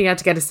bus company had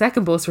to get a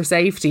second bus for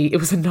safety. It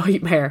was a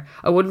nightmare.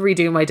 I wouldn't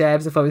redo my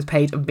Debs if I was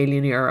paid €1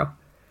 million.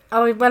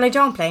 Oh, well, I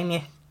don't blame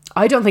you.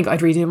 I don't think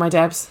I'd redo my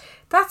Debs.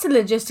 That's a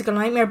logistical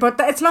nightmare, but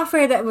it's not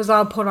fair that it was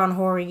all put on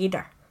her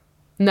either.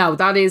 No,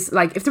 that is,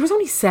 like, if there was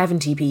only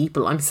 70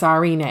 people, I'm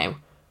sorry now.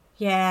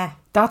 Yeah.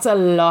 That's a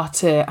lot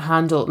to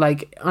handle,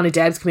 like, on a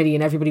Debs committee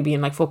and everybody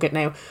being like, fuck it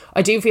now.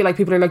 I do feel like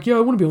people are like, yeah,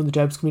 I want to be on the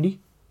Debs committee.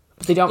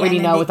 But they don't really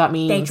know what that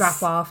means. They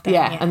drop off then,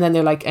 yeah, and then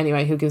they're like,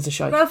 anyway, who gives a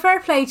shit? Well, fair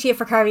play to you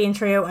for carrying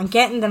through and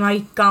getting the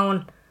night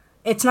going.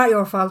 It's not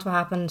your fault what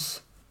happened.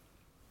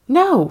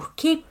 No.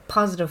 Keep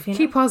positive, you know?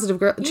 Keep positive,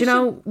 girl. Do you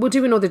know, we'll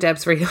do another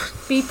Debs for you.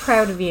 Be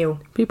proud of you.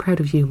 Be proud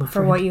of you, my friend.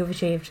 For what you've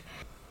achieved.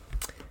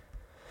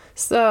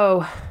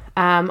 So,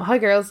 hi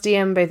girls,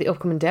 DM about the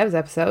upcoming Debs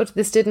episode.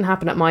 This didn't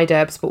happen at my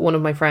Debs, but one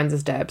of my friends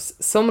is Debs.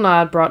 Some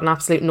lad brought an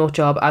absolute nut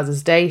job as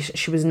his date.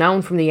 She was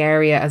known from the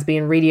area as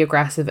being really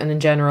aggressive and in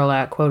general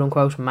a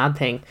quote-unquote mad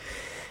thing.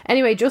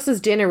 Anyway, just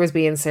as dinner was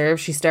being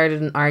served, she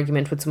started an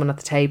argument with someone at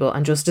the table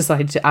and just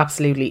decided to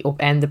absolutely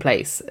upend the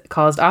place.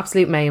 Caused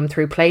absolute mayhem,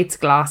 threw plates,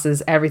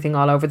 glasses, everything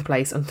all over the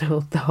place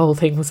until the whole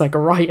thing was like a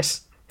riot.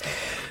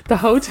 The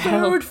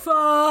hotel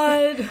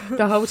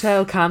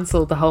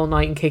cancelled the whole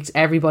night and kicked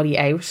everybody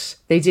out.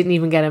 They didn't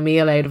even get a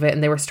meal out of it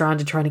and they were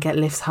stranded trying to get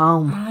lifts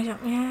home.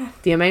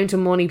 The amount of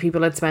money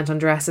people had spent on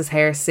dresses,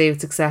 hair,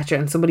 suits, etc.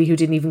 and somebody who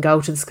didn't even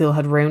go to the school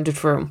had ruined it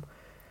for them.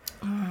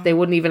 They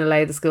wouldn't even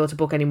allow the school to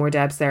book any more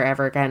Debs there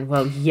ever again.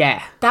 Well,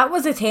 yeah. That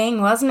was a thing,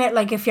 wasn't it?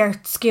 Like if your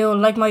school,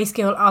 like my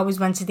school,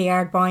 always went to the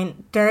Ardbine,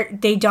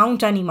 they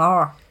don't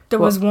anymore. There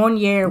was 1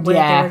 year where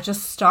they were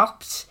just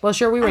stopped. Well,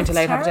 sure, we weren't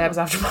allowed to have Debs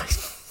after mine.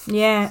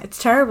 Yeah,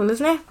 it's terrible,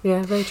 isn't it?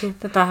 Yeah, very true.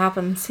 That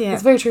happens, yeah.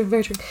 It's very true,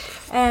 very true.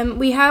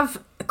 We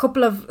have a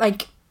couple of,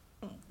 like,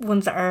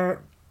 ones that are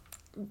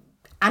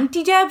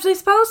anti-Debs, I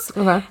suppose.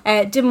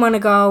 Okay. Didn't want to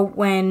go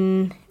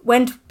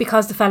went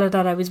because the fella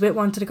that I was with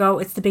wanted to go.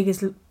 It's the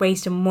biggest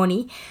waste of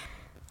money.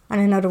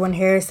 And another one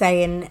here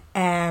saying,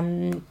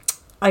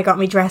 I got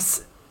my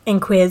dress in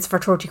quids for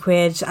 30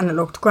 quid and it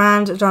looked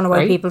grand. I don't know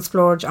why people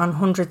splurge on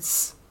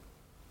hundreds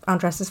on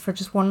dresses for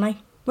just one night,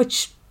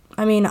 which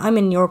I mean, I'm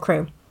in your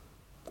crew.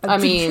 I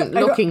mean,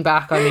 looking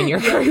back, I'm in your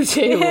crew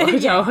too. I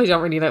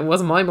don't really know. It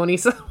wasn't my money,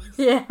 so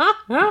Yeah.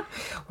 well,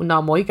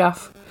 not my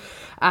gaff.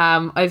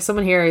 I have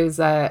someone here who's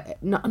not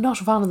a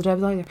fan of the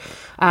Debs either.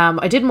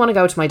 I didn't want to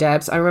go to my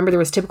Debs. I remember there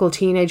was typical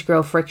teenage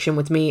girl friction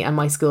with me and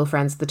my school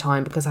friends at the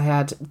time because I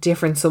had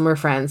different summer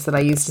friends that I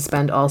used to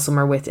spend all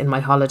summer with in my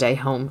holiday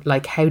home.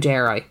 Like, how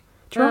dare I?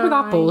 Do you remember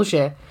that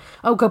bullshit?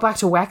 Oh, go back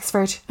to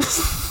Wexford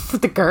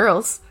with the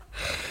girls.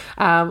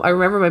 I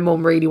remember my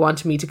mum really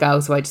wanted me to go,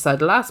 so I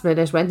decided last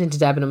minute, went into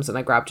Debenhams and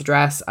I grabbed a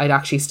dress. I'd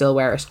actually still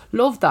wear it.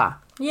 Love that.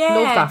 Yeah.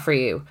 Love that for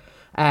you.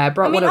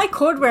 I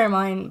could wear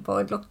mine,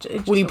 but it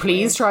just will you looked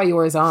please weird. try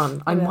yours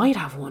on? I might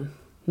have one.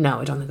 No,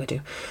 I don't think I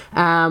do.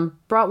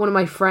 Brought one of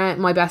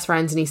my best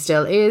friends, and he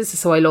still is,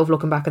 so I love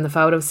looking back in the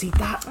photos. See,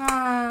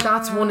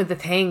 that's one of the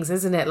things,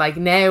 isn't it? Like,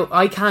 now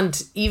I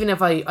can't, even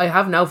if I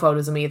have no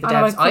photos of me at the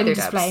Debs, I couldn't either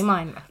display Debs,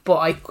 mine. but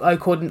I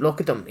couldn't look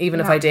at them, even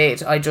if I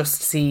did. I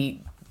just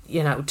see,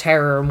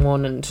 terror in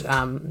one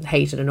and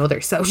hate in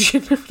another. So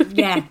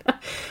Yeah.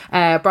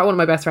 brought one of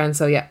my best friends,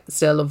 so yeah,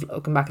 still love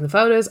looking back in the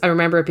photos. I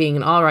remember it being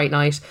an alright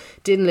night.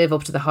 Didn't live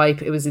up to the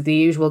hype. It was the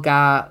usual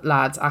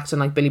lads acting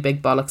like Billy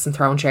Big Bollocks and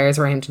throwing chairs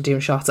around and doing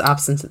shots of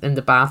absinthe in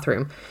the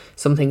bathroom.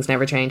 Some things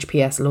never change.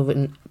 P.S.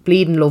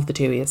 Bleeding love the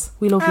two of yous.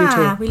 We love you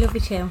too. We love you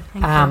too.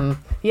 Thank you.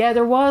 Yeah,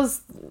 there was,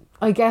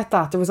 I get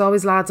that, there was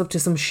always lads up to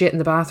some shit in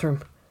the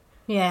bathroom.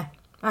 Yeah.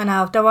 I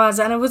know, there was.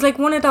 And it was like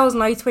one of those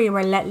nights where you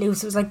were let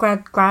loose. It was like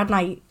grad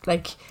night.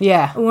 Like,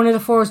 yeah, one of the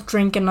first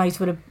drinking nights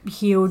with a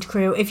huge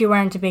crew. If you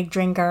weren't a big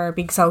drinker or a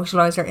big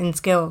socialiser in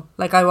school,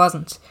 like I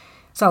wasn't.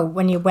 So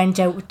when you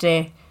went out with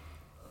the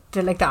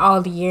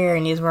all the year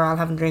and you were all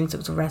having drinks, it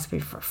was a recipe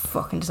for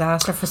fucking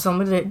disaster for some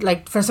of the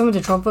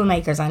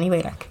troublemakers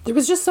anyway. Like, there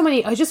was just so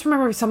many. I just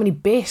remember so many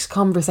bit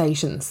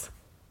conversations.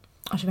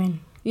 What do you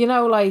mean?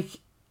 Like,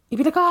 you'd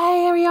be like, oh,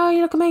 hey, how are you?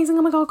 You look amazing.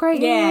 Oh my god,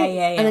 great. Yeah.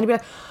 And then you'd be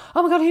like,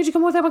 oh my god, who'd you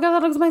come with? Oh my god,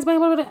 that looks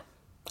amazing.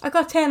 I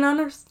got 10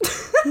 honours.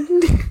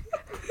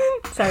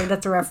 Sorry,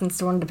 that's a reference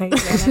to one of the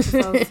Patreon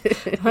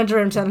episodes. I went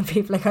around telling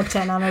people I got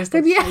 10 honours.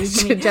 Yeah,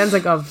 Jen's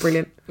like, oh,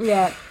 brilliant.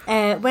 Yeah.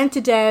 Went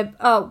to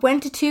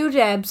 2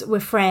 Debs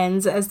with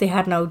friends as they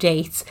had no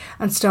dates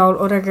and stole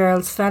other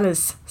girls'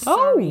 fellas.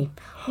 Sorry.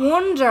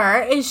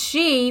 Wonder, is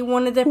she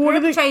one of the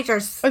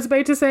perpetrators? I was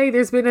about to say,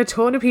 there's been a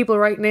ton of people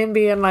writing in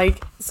being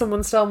like,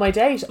 someone stole my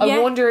date. I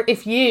wonder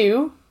if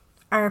you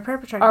are a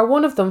perpetrator. Are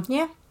one of them.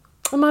 Yeah.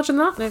 Imagine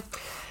that now.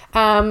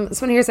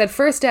 Someone here said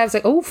first Debs.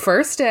 Like, oh,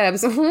 first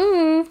Debs.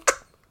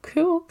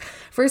 Cool.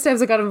 First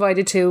Debs I got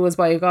invited to was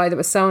by a guy that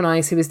was so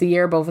nice. He was the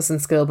year above us in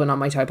school, but not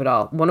my type at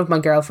all. One of my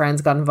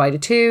girlfriends got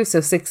invited too.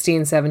 So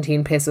 16,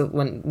 17, piss up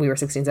when we were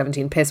 16,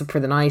 17, piss up for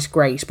the night.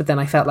 Great. But then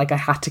I felt like I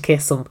had to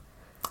kiss him.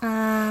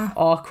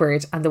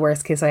 Awkward, and the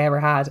worst kiss I ever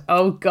had.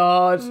 Oh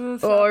God.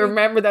 I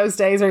remember those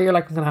days where you're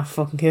like, I'm gonna have to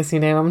fucking kiss you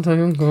now. I'm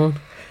going.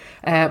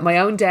 My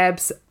own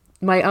Debs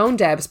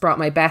brought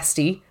my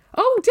bestie.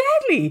 Oh,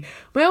 deadly!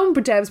 My own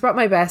Debs brought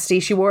my bestie.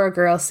 She wore a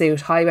girl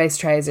suit, high-waist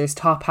trousers,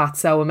 top hat,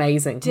 so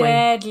amazing.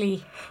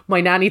 Deadly.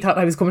 My nanny thought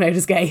I was coming out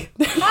as gay.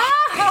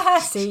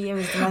 See, it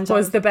was the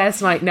was the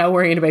best night. No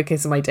worrying about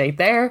kissing my date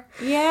there.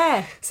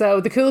 Yeah. So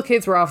the cool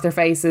kids were off their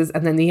faces,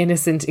 and then the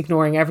innocent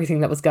ignoring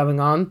everything that was going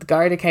on. The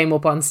Garda came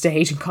up on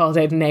stage and called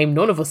out a name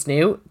none of us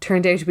knew.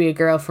 Turned out to be a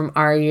girl from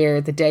our year.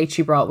 The date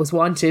she brought was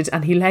wanted,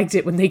 and he legged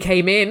it when they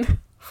came in.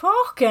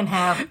 Fucking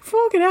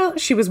hell.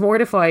 She was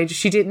mortified.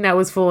 She didn't know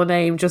his full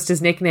name, just his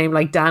nickname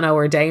like Dano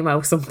or Damo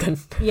something.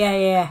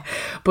 Yeah.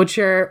 But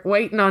sure,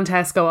 waiting on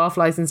Tesco off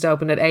licence to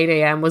open at 8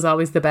 a.m. was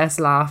always the best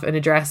laugh in a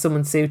dress,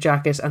 someone's suit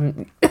jacket,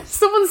 and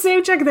someone's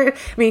suit jacket there.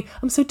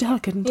 I'm so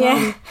delicate and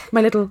tiny.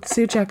 My little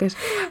suit jacket.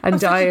 And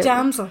such a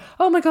damsel.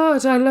 Oh my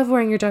God, I love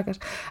wearing your jacket.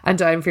 And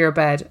dying for your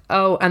bed.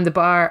 And at the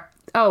bar,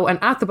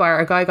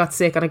 a guy got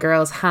sick on a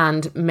girl's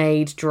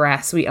handmade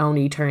dress. We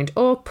only turned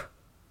up.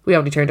 I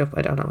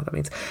don't know what that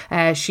means.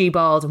 She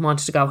bawled and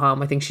wanted to go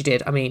home. I think she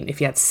did. I mean, if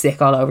you had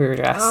sick all over your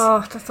dress.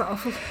 Oh, that's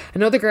awful.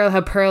 Another girl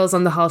had pearls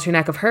on the halter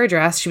neck of her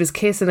dress. She was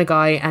kissing a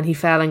guy and he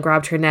fell and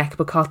grabbed her neck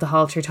but caught the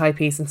halter tie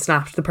piece and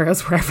snapped. The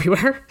pearls were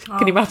everywhere.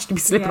 Can you imagine to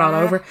be slipping all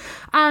over?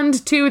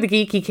 And 2 of the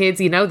geeky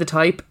kids, you know the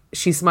type,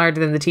 she's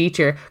smarter than the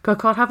teacher, got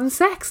caught having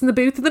sex in the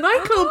booth of the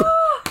nightclub.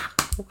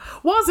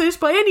 Was it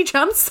by any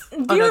chance?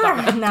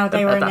 No,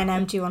 they were in an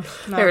empty one.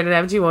 No, they were in an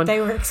empty one. They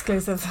were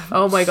exclusive.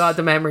 Oh my God,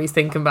 the memories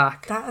thinking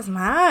back. That is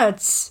mad.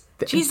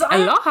 Jeez, a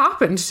lot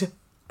happened. These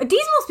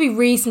must be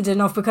recent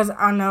enough because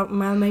I know.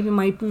 Well, maybe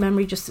my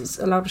memory just is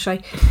a lot of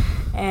shy.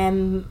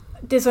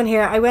 This one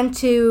here, I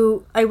went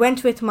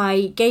with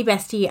my gay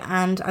bestie,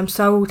 and I'm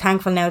so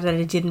thankful now that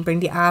I didn't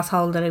bring the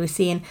asshole that I was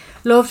seeing.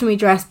 Loved me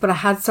dress, but I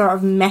had sort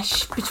of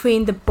mesh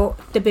between the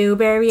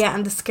boob area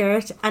and the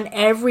skirt, and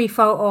every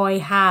photo I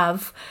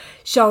have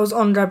shows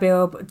under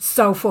boob. It's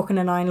so fucking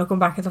annoying looking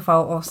back at the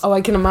photos. Oh,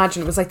 I can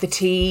imagine. It was like the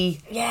T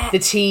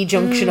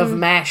junction of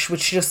mesh,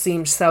 which just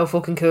seemed so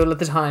fucking cool at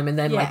the time, and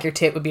then like your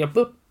tit would be a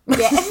boop.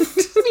 Yeah.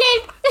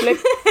 Blip.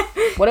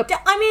 What up?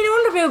 I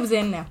mean, under boob's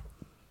in now.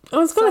 I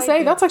was going to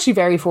say, that's actually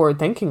very forward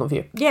thinking of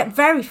you. Yeah,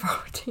 very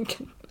forward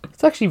thinking.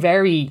 It's actually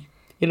very,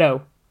 you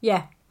know.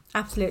 Yeah,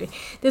 absolutely.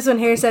 This one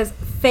here says,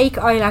 fake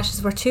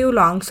eyelashes were too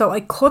long, so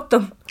I cut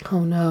them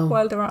Oh no.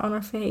 while they were on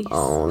her face.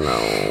 Oh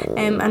no.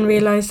 And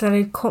realised that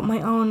I'd cut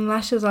my own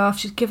lashes off.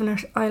 She'd given her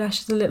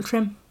eyelashes a little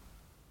trim.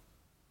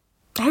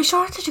 How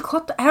short did you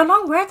cut them? How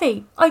long were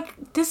they?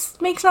 Like, this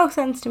makes no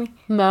sense to me.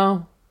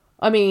 No.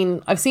 I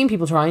mean, I've seen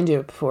people try and do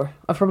it before.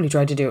 I've probably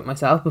tried to do it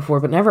myself before,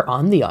 but never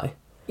on the eye.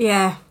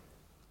 Yeah.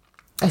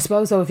 I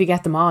suppose though, if you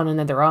get them on and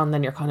then they're on,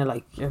 then you're kind of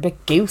like, you're a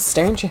bit goosed,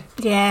 aren't you?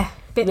 Yeah,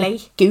 bit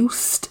late.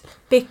 Goosed.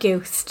 Bit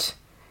goosed.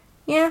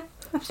 Yeah,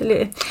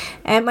 absolutely.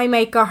 My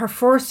mate got her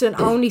first and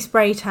only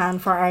spray tan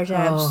for our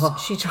Debs. Oh.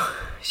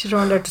 She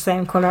turned out the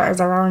same colour as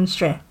her orange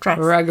dress.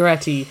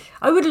 Regretty.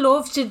 I would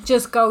love to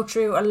just go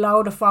through a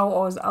load of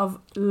photos of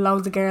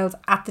loads of girls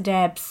at the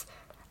Debs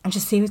and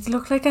just see what they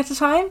look like at the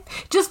time.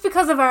 Just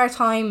because of our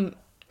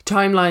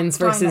timelines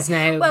versus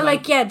now. Well,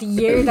 the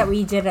year that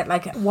we did it,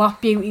 like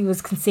what beauty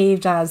was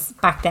conceived as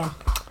back then.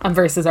 And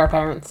versus our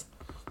parents.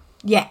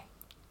 Yeah.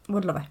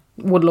 Would love it.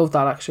 Would love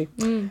that, actually.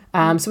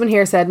 Someone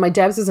here said, my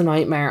Debs was a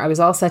nightmare. I was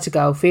all set to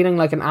go, feeling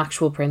like an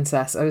actual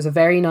princess. I was a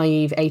very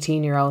naive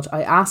 18-year-old.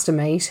 I asked a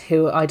mate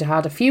who I'd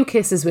had a few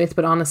kisses with,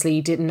 but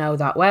honestly didn't know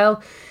that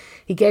well.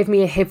 He gave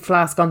me a hip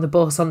flask on the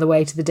bus on the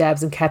way to the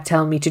Debs and kept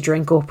telling me to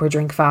drink up or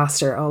drink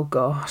faster. Oh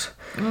God.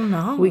 Oh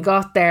no. We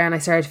got there and I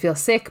started to feel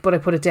sick, but I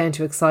put it down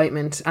to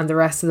excitement, and the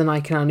rest of the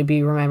night can only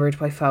be remembered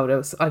by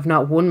photos. I've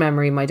not one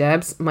memory of my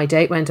Debs. My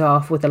date went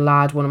off with a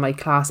lad one of my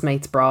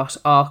classmates brought,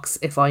 Ox,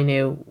 if I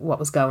knew what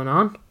was going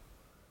on.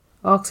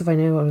 Ox, if I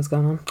knew what was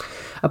going on.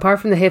 Apart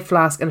from the hip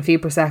flask and a few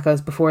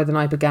Prosecco's before the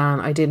night began,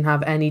 I didn't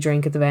have any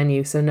drink at the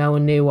venue, so no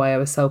one knew why I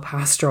was so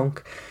past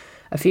drunk.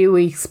 A few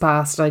weeks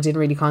passed and I didn't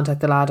really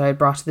contact the lad I had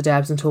brought to the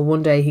Debs until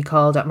one day he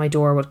called at my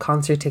door with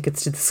concert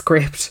tickets to the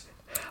Script.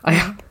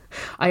 I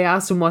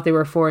asked him what they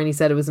were for and he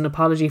said it was an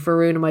apology for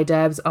ruining my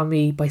Debs on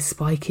me by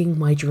spiking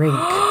my drink.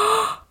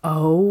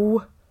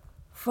 Oh.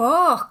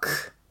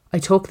 Fuck. I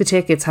took the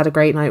tickets, had a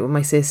great night with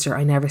my sister.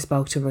 I never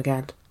spoke to him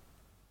again.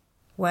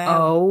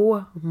 Wow.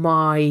 Oh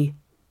my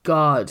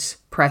God.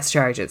 Press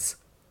charges.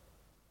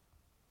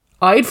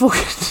 I'd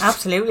fucking...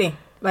 Absolutely.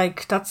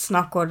 Like, that's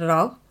not good at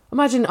all.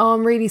 Imagine, oh,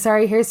 I'm really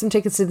sorry, here's some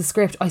tickets to the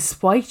Script. I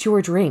spiked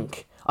your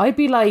drink. I'd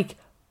be like,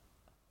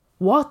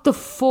 what the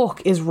fuck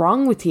is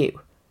wrong with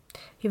you?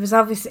 He was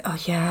obviously... Oh,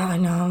 yeah, I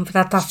know.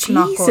 But that's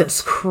not good.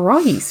 Jesus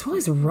Christ, what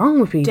is wrong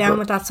with people? Down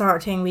with that sort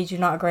of thing, we do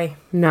not agree.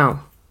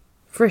 No.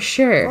 For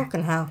sure.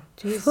 Fucking hell.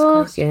 Jesus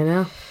Christ. Fucking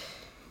hell.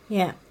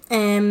 Yeah.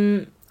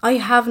 I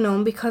have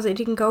none because I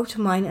didn't go to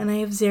mine and I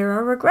have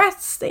zero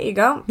regrets. There you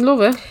go.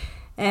 Love it.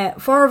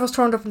 4 of us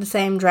turned up in the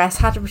same dress,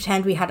 had to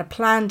pretend we had it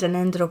planned and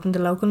ended up in the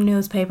local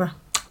newspaper.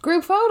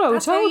 Group photo,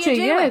 That's I told how you.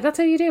 you do Yeah, it. that's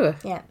how you do it.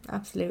 Yeah,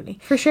 absolutely.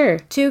 For sure.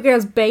 2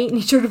 girls baiting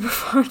each other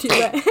before they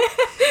went.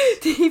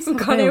 They even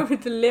got out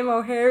with the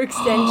limo hair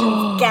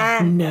extensions.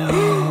 Gan.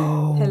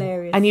 No.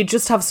 Hilarious. And you'd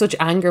just have such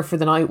anger for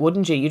the night,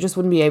 wouldn't you? You just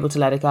wouldn't be able to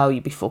let it go.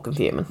 You'd be fucking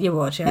fuming. You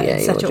would, yeah. Yeah,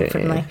 you Set you would, up for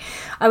the yeah. night.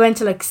 I went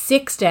to like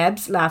 6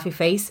 Debs, laughy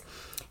face.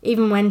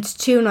 Even went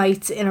 2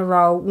 nights in a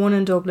row, one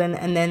in Dublin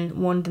and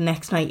then one the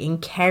next night in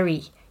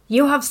Kerry.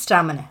 You have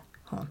stamina,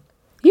 hon.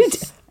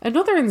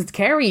 Another in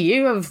Kerry,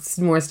 you have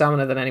more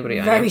stamina than anybody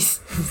I know.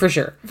 For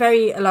sure.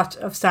 A lot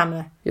of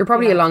stamina. You're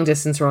probably a long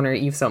distance runner,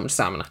 you've so much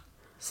stamina.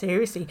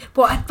 Seriously.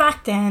 But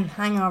back then,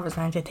 hangovers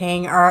weren't a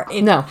thing.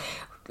 No.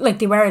 Like,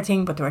 they were a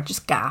thing, but they were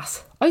just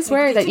gas. I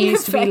swear that they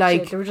used to be didn't affect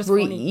like, you, they were just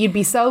funny. you'd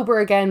be sober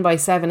again by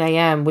 7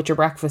 a.m. with your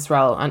breakfast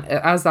roll, and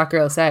as that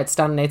girl said,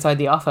 standing outside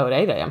the offo at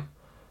 8 a.m.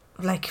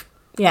 Like,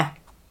 yeah,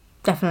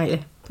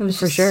 definitely. It was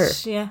For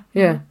just, sure.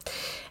 Yeah.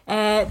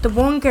 Yeah. The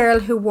one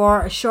girl who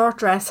wore a short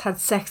dress had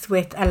sex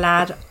with a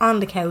lad on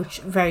the couch.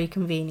 Very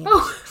convenient.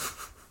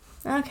 Oh.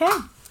 Okay.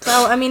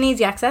 So, I mean,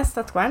 easy access.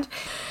 That's grand.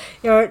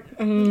 I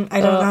don't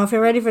know if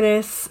you're ready for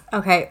this.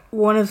 Okay.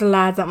 One of the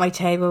lads at my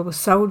table was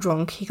so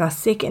drunk he got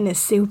sick in his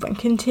soup and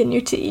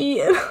continued to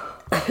eat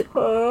it.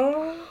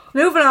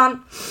 Moving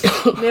on.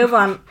 Move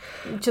on.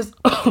 Just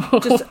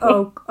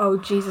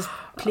oh Jesus,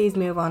 please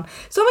move on.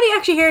 Somebody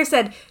actually here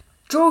said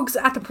drugs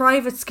at the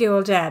private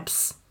school,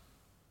 Debs.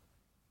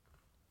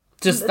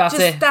 That's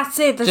it. That's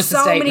it. There's Just a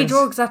so many statement.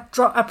 drugs at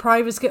a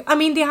private school. I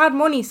mean, they had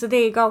money, so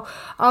there you go.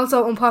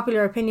 Also,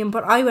 unpopular opinion,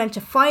 but I went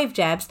to 5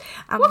 Debs.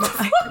 And what the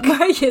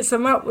fuck? So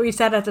what we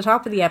said at the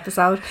top of the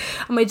episode.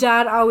 And my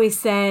dad always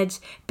said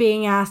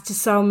being asked to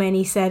so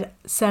many said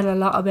a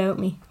lot about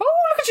me. Oh,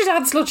 look at your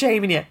dad slut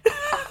shaming you.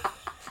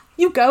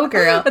 You go,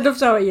 girl. I'd love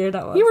to know what year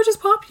that was. You were just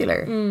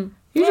popular.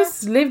 You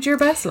just lived your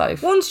best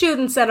life. One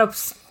student set up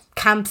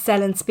camp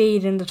selling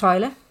speed in the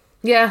toilet.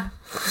 Yeah.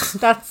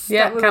 That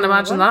Yeah, was can't another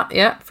imagine one. that.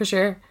 Yeah, for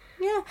sure.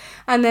 Yeah.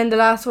 And then the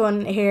last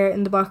one here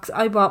in the box,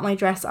 I bought my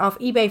dress off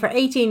eBay for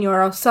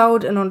 €18,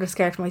 sewed an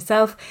underskirt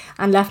myself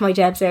and left my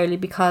Debs early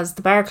because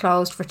the bar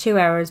closed for 2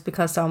 hours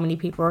because so many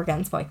people were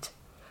getting spiked.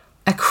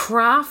 A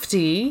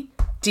crafty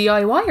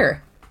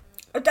DIYer.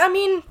 I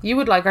mean, You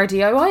would like our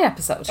DIY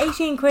episode.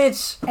 18 quid.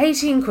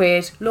 18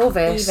 quid, love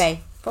it. eBay.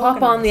 Pop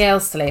Fucking on the nice. L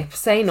slip,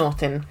 say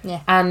nothing.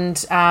 Yeah.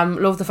 And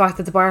love the fact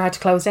that the bar had to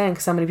close down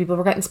because so many people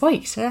were getting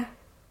spiked. Yeah.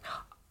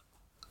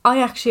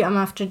 I actually am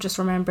after just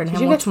remembering how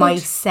you much get my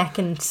spooked?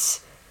 second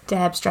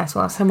Debs dress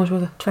was. How much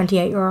was it?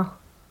 €28.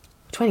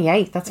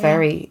 28. That's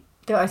very...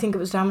 I think it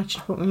was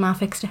damaged, but my ma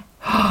fixed it.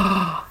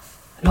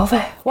 Love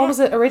it. What was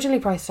it originally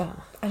priced at?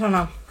 I don't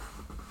know.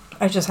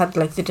 I just had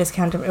like the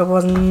discount. It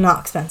was not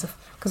expensive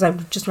because I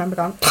just remember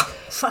going,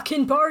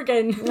 fucking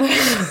bargain.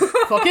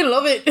 Fucking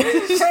love it.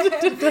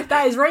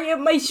 That is right up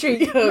my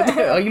street.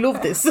 I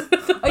love this.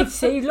 I'd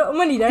save a lot of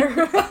money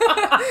there.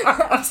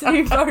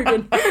 Absolute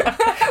bargain.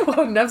 What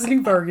an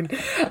absolute bargain.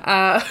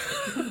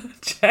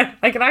 Jen,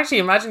 I can actually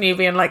imagine you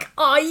being like,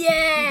 oh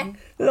yeah,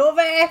 love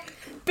it.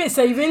 Bit of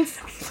savings.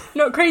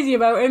 Not crazy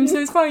about him, so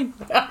it's fine.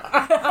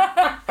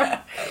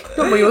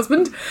 Not my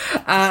husband.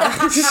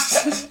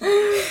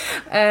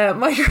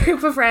 My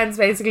group of friends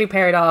basically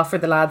paired off for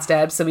the lads'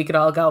 Debs so we could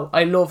all go.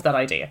 I love that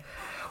idea.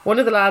 One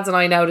of the lads and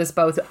I noticed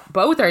both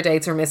our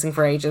dates were missing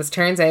for ages.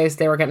 Turns out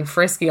they were getting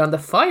frisky on the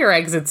fire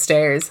exit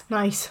stairs.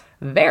 Nice.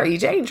 Very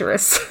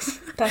dangerous.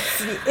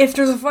 That's if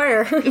there's a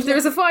fire. If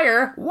there's a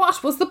fire,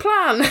 what was the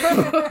plan?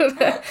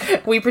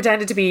 We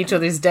pretended to be each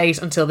other's date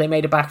until they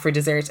made it back for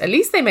dessert. At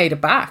least they made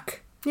it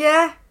back.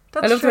 Yeah,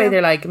 that's I love true. the way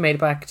they're like made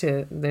it back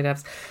to their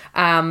Debs.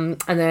 And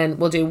then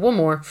we'll do one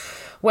more.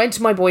 Went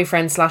to my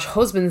boyfriend /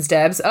 husband's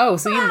Debs. Oh,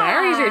 so you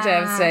married your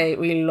Debs today.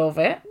 We love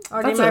it.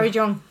 Or they married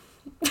young.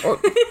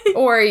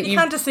 Or You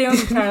can't assume,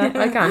 Carla.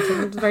 I can't.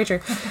 It's very true.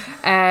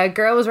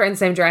 Girl was wearing the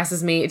same dress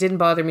as me. It didn't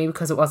bother me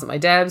because it wasn't my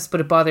Debs, but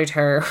it bothered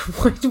her.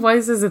 Why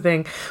is this a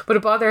thing? But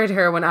it bothered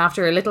her when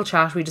after a little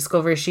chat we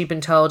discovered she'd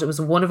been told it was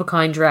a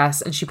one-of-a-kind dress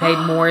and she paid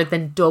more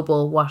than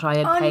double what I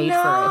had paid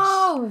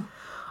for it.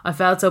 I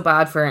felt so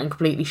bad for her and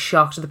completely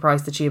shocked at the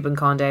price that she had been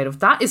conned out of.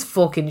 That is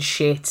fucking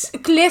shit.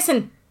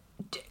 Listen.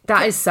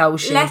 That is so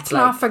shit. Let's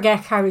not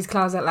forget Carrie's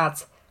Closet,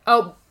 lads.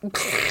 Oh...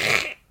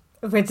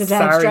 With the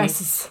Debs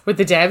dresses. With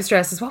the Debs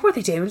dresses. What were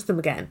they doing to them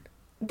again?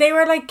 They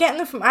were like getting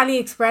them from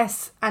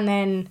AliExpress and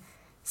then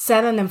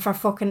selling them for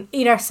fucking...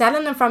 Either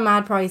selling them for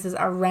mad prices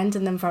or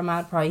renting them for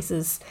mad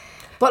prices.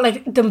 But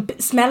like them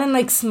smelling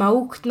like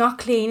smoke, not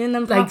cleaning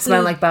them properly. Like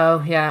smelling like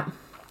bow, yeah.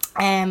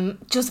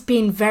 Just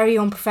being very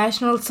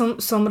unprofessional. Some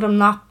of them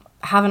not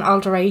having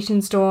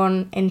alterations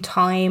done in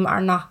time or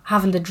not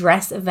having the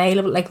dress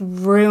available. Like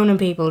ruining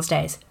people's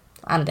days.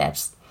 And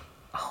Debs.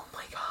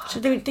 So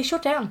they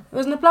shut down. It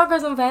wasn't the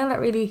Bloggers Unveiled that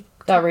really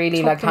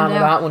like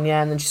handled that one,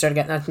 yeah, and then she started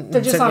getting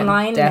they're just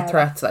online death now.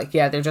 threats. Like,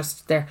 yeah, they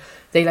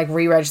like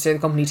re-registered the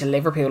company to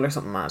Liverpool or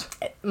something mad.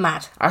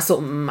 Mad. Or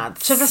something mad.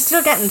 So they're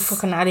still getting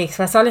fucking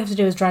AliExpress. All you have to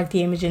do is drag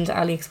the image into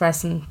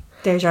AliExpress and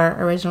there's your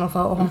original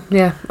photo.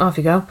 Yeah, off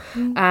you go.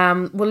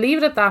 We'll leave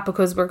it at that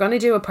because we're going to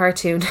do a part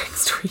 2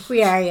 next week.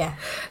 We are, yeah.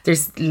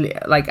 There's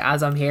like,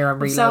 as I'm here, I'm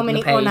reloading so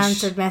many the page.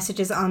 unanswered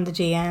messages on the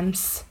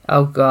GMs.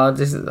 Oh god,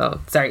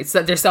 sorry.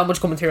 So, there's so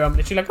much coming through. I'm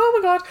literally like, oh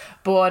my god.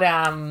 But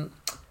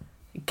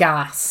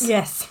gas.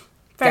 Yes,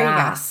 very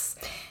gas.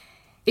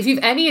 If you've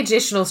any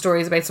additional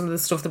stories about some of the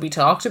stuff that we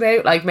talked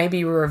about, like maybe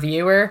you were a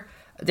reviewer.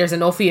 There's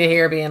enough of you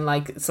here being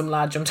like, some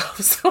lad jumped off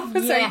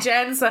someone. Sorry,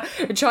 Jen's a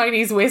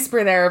Chinese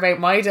whisper there about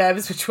my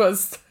Debs, which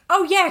was...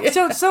 Oh yeah,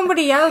 so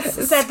somebody else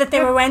said that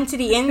they went to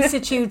the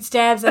Institute's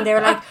Debs and they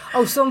were like,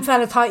 oh, some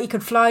fella thought he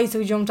could fly so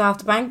he jumped off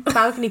the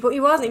balcony, but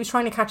he wasn't, he was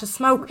trying to catch a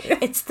smoke.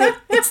 It's the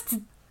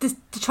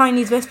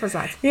Chinese whispers,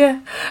 lads.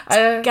 Yeah.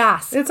 It's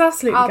gas. It's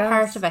absolutely all gas.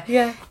 part of it.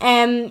 Yeah.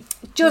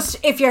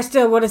 Just if you're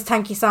still with us,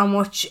 thank you so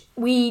much.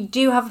 We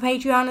do have a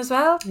Patreon as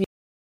well. Yeah.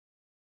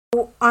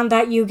 On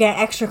that you get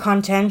extra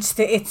content.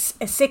 It's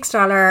a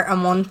 $6 a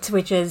month,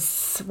 which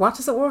is, what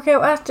does it work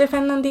out at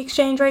depending on the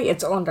exchange rate?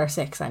 It's under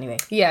 6 anyway.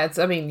 Yeah,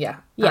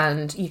 yeah.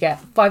 And you get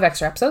 5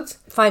 extra episodes.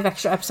 5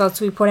 extra episodes.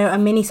 We put out a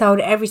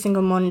mini-sode every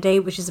single Monday,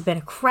 which is a bit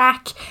of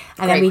crack.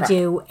 And then we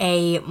do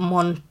a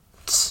month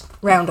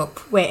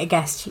roundup with a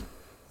guest.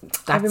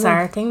 That's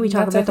our thing. We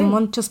talk about the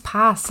month just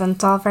passed and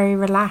it's all very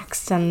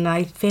relaxed and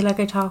I feel like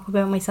I talk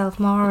about myself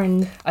more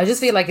and I just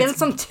feel like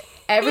it's...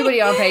 Everybody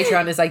on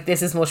Patreon is like,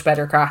 this is much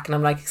better crack, and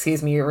I'm like,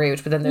 excuse me, you're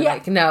rude. But then they're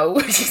like,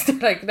 no. They're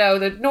like, no,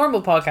 the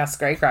normal podcast is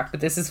great crack, but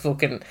this is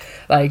fucking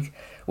like,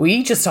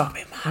 we just talk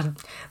about mad.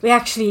 We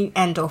actually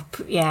end up,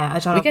 I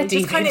don't know. We get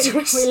deep into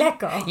it. We let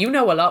go. You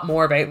know a lot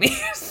more about me.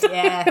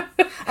 Yeah.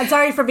 I'm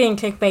sorry for being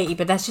clickbaity,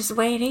 but that's just the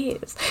way it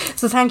is.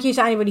 So thank you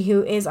to anybody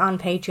who is on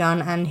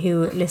Patreon and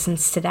who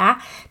listens to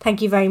that.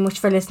 Thank you very much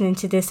for listening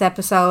to this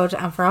episode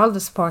and for all the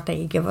support that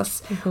you give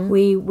us. Mm-hmm.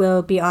 We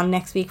will be on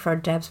next week for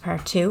Debs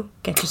Part 2.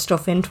 Get your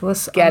stuff into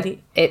us. Get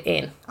it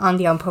in. On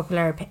the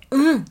Unpopular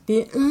Unpopular.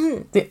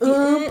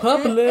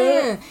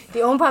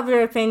 The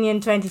Unpopular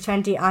Opinion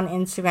 2020 on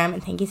Instagram.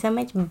 And thank you so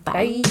much.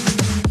 Bye.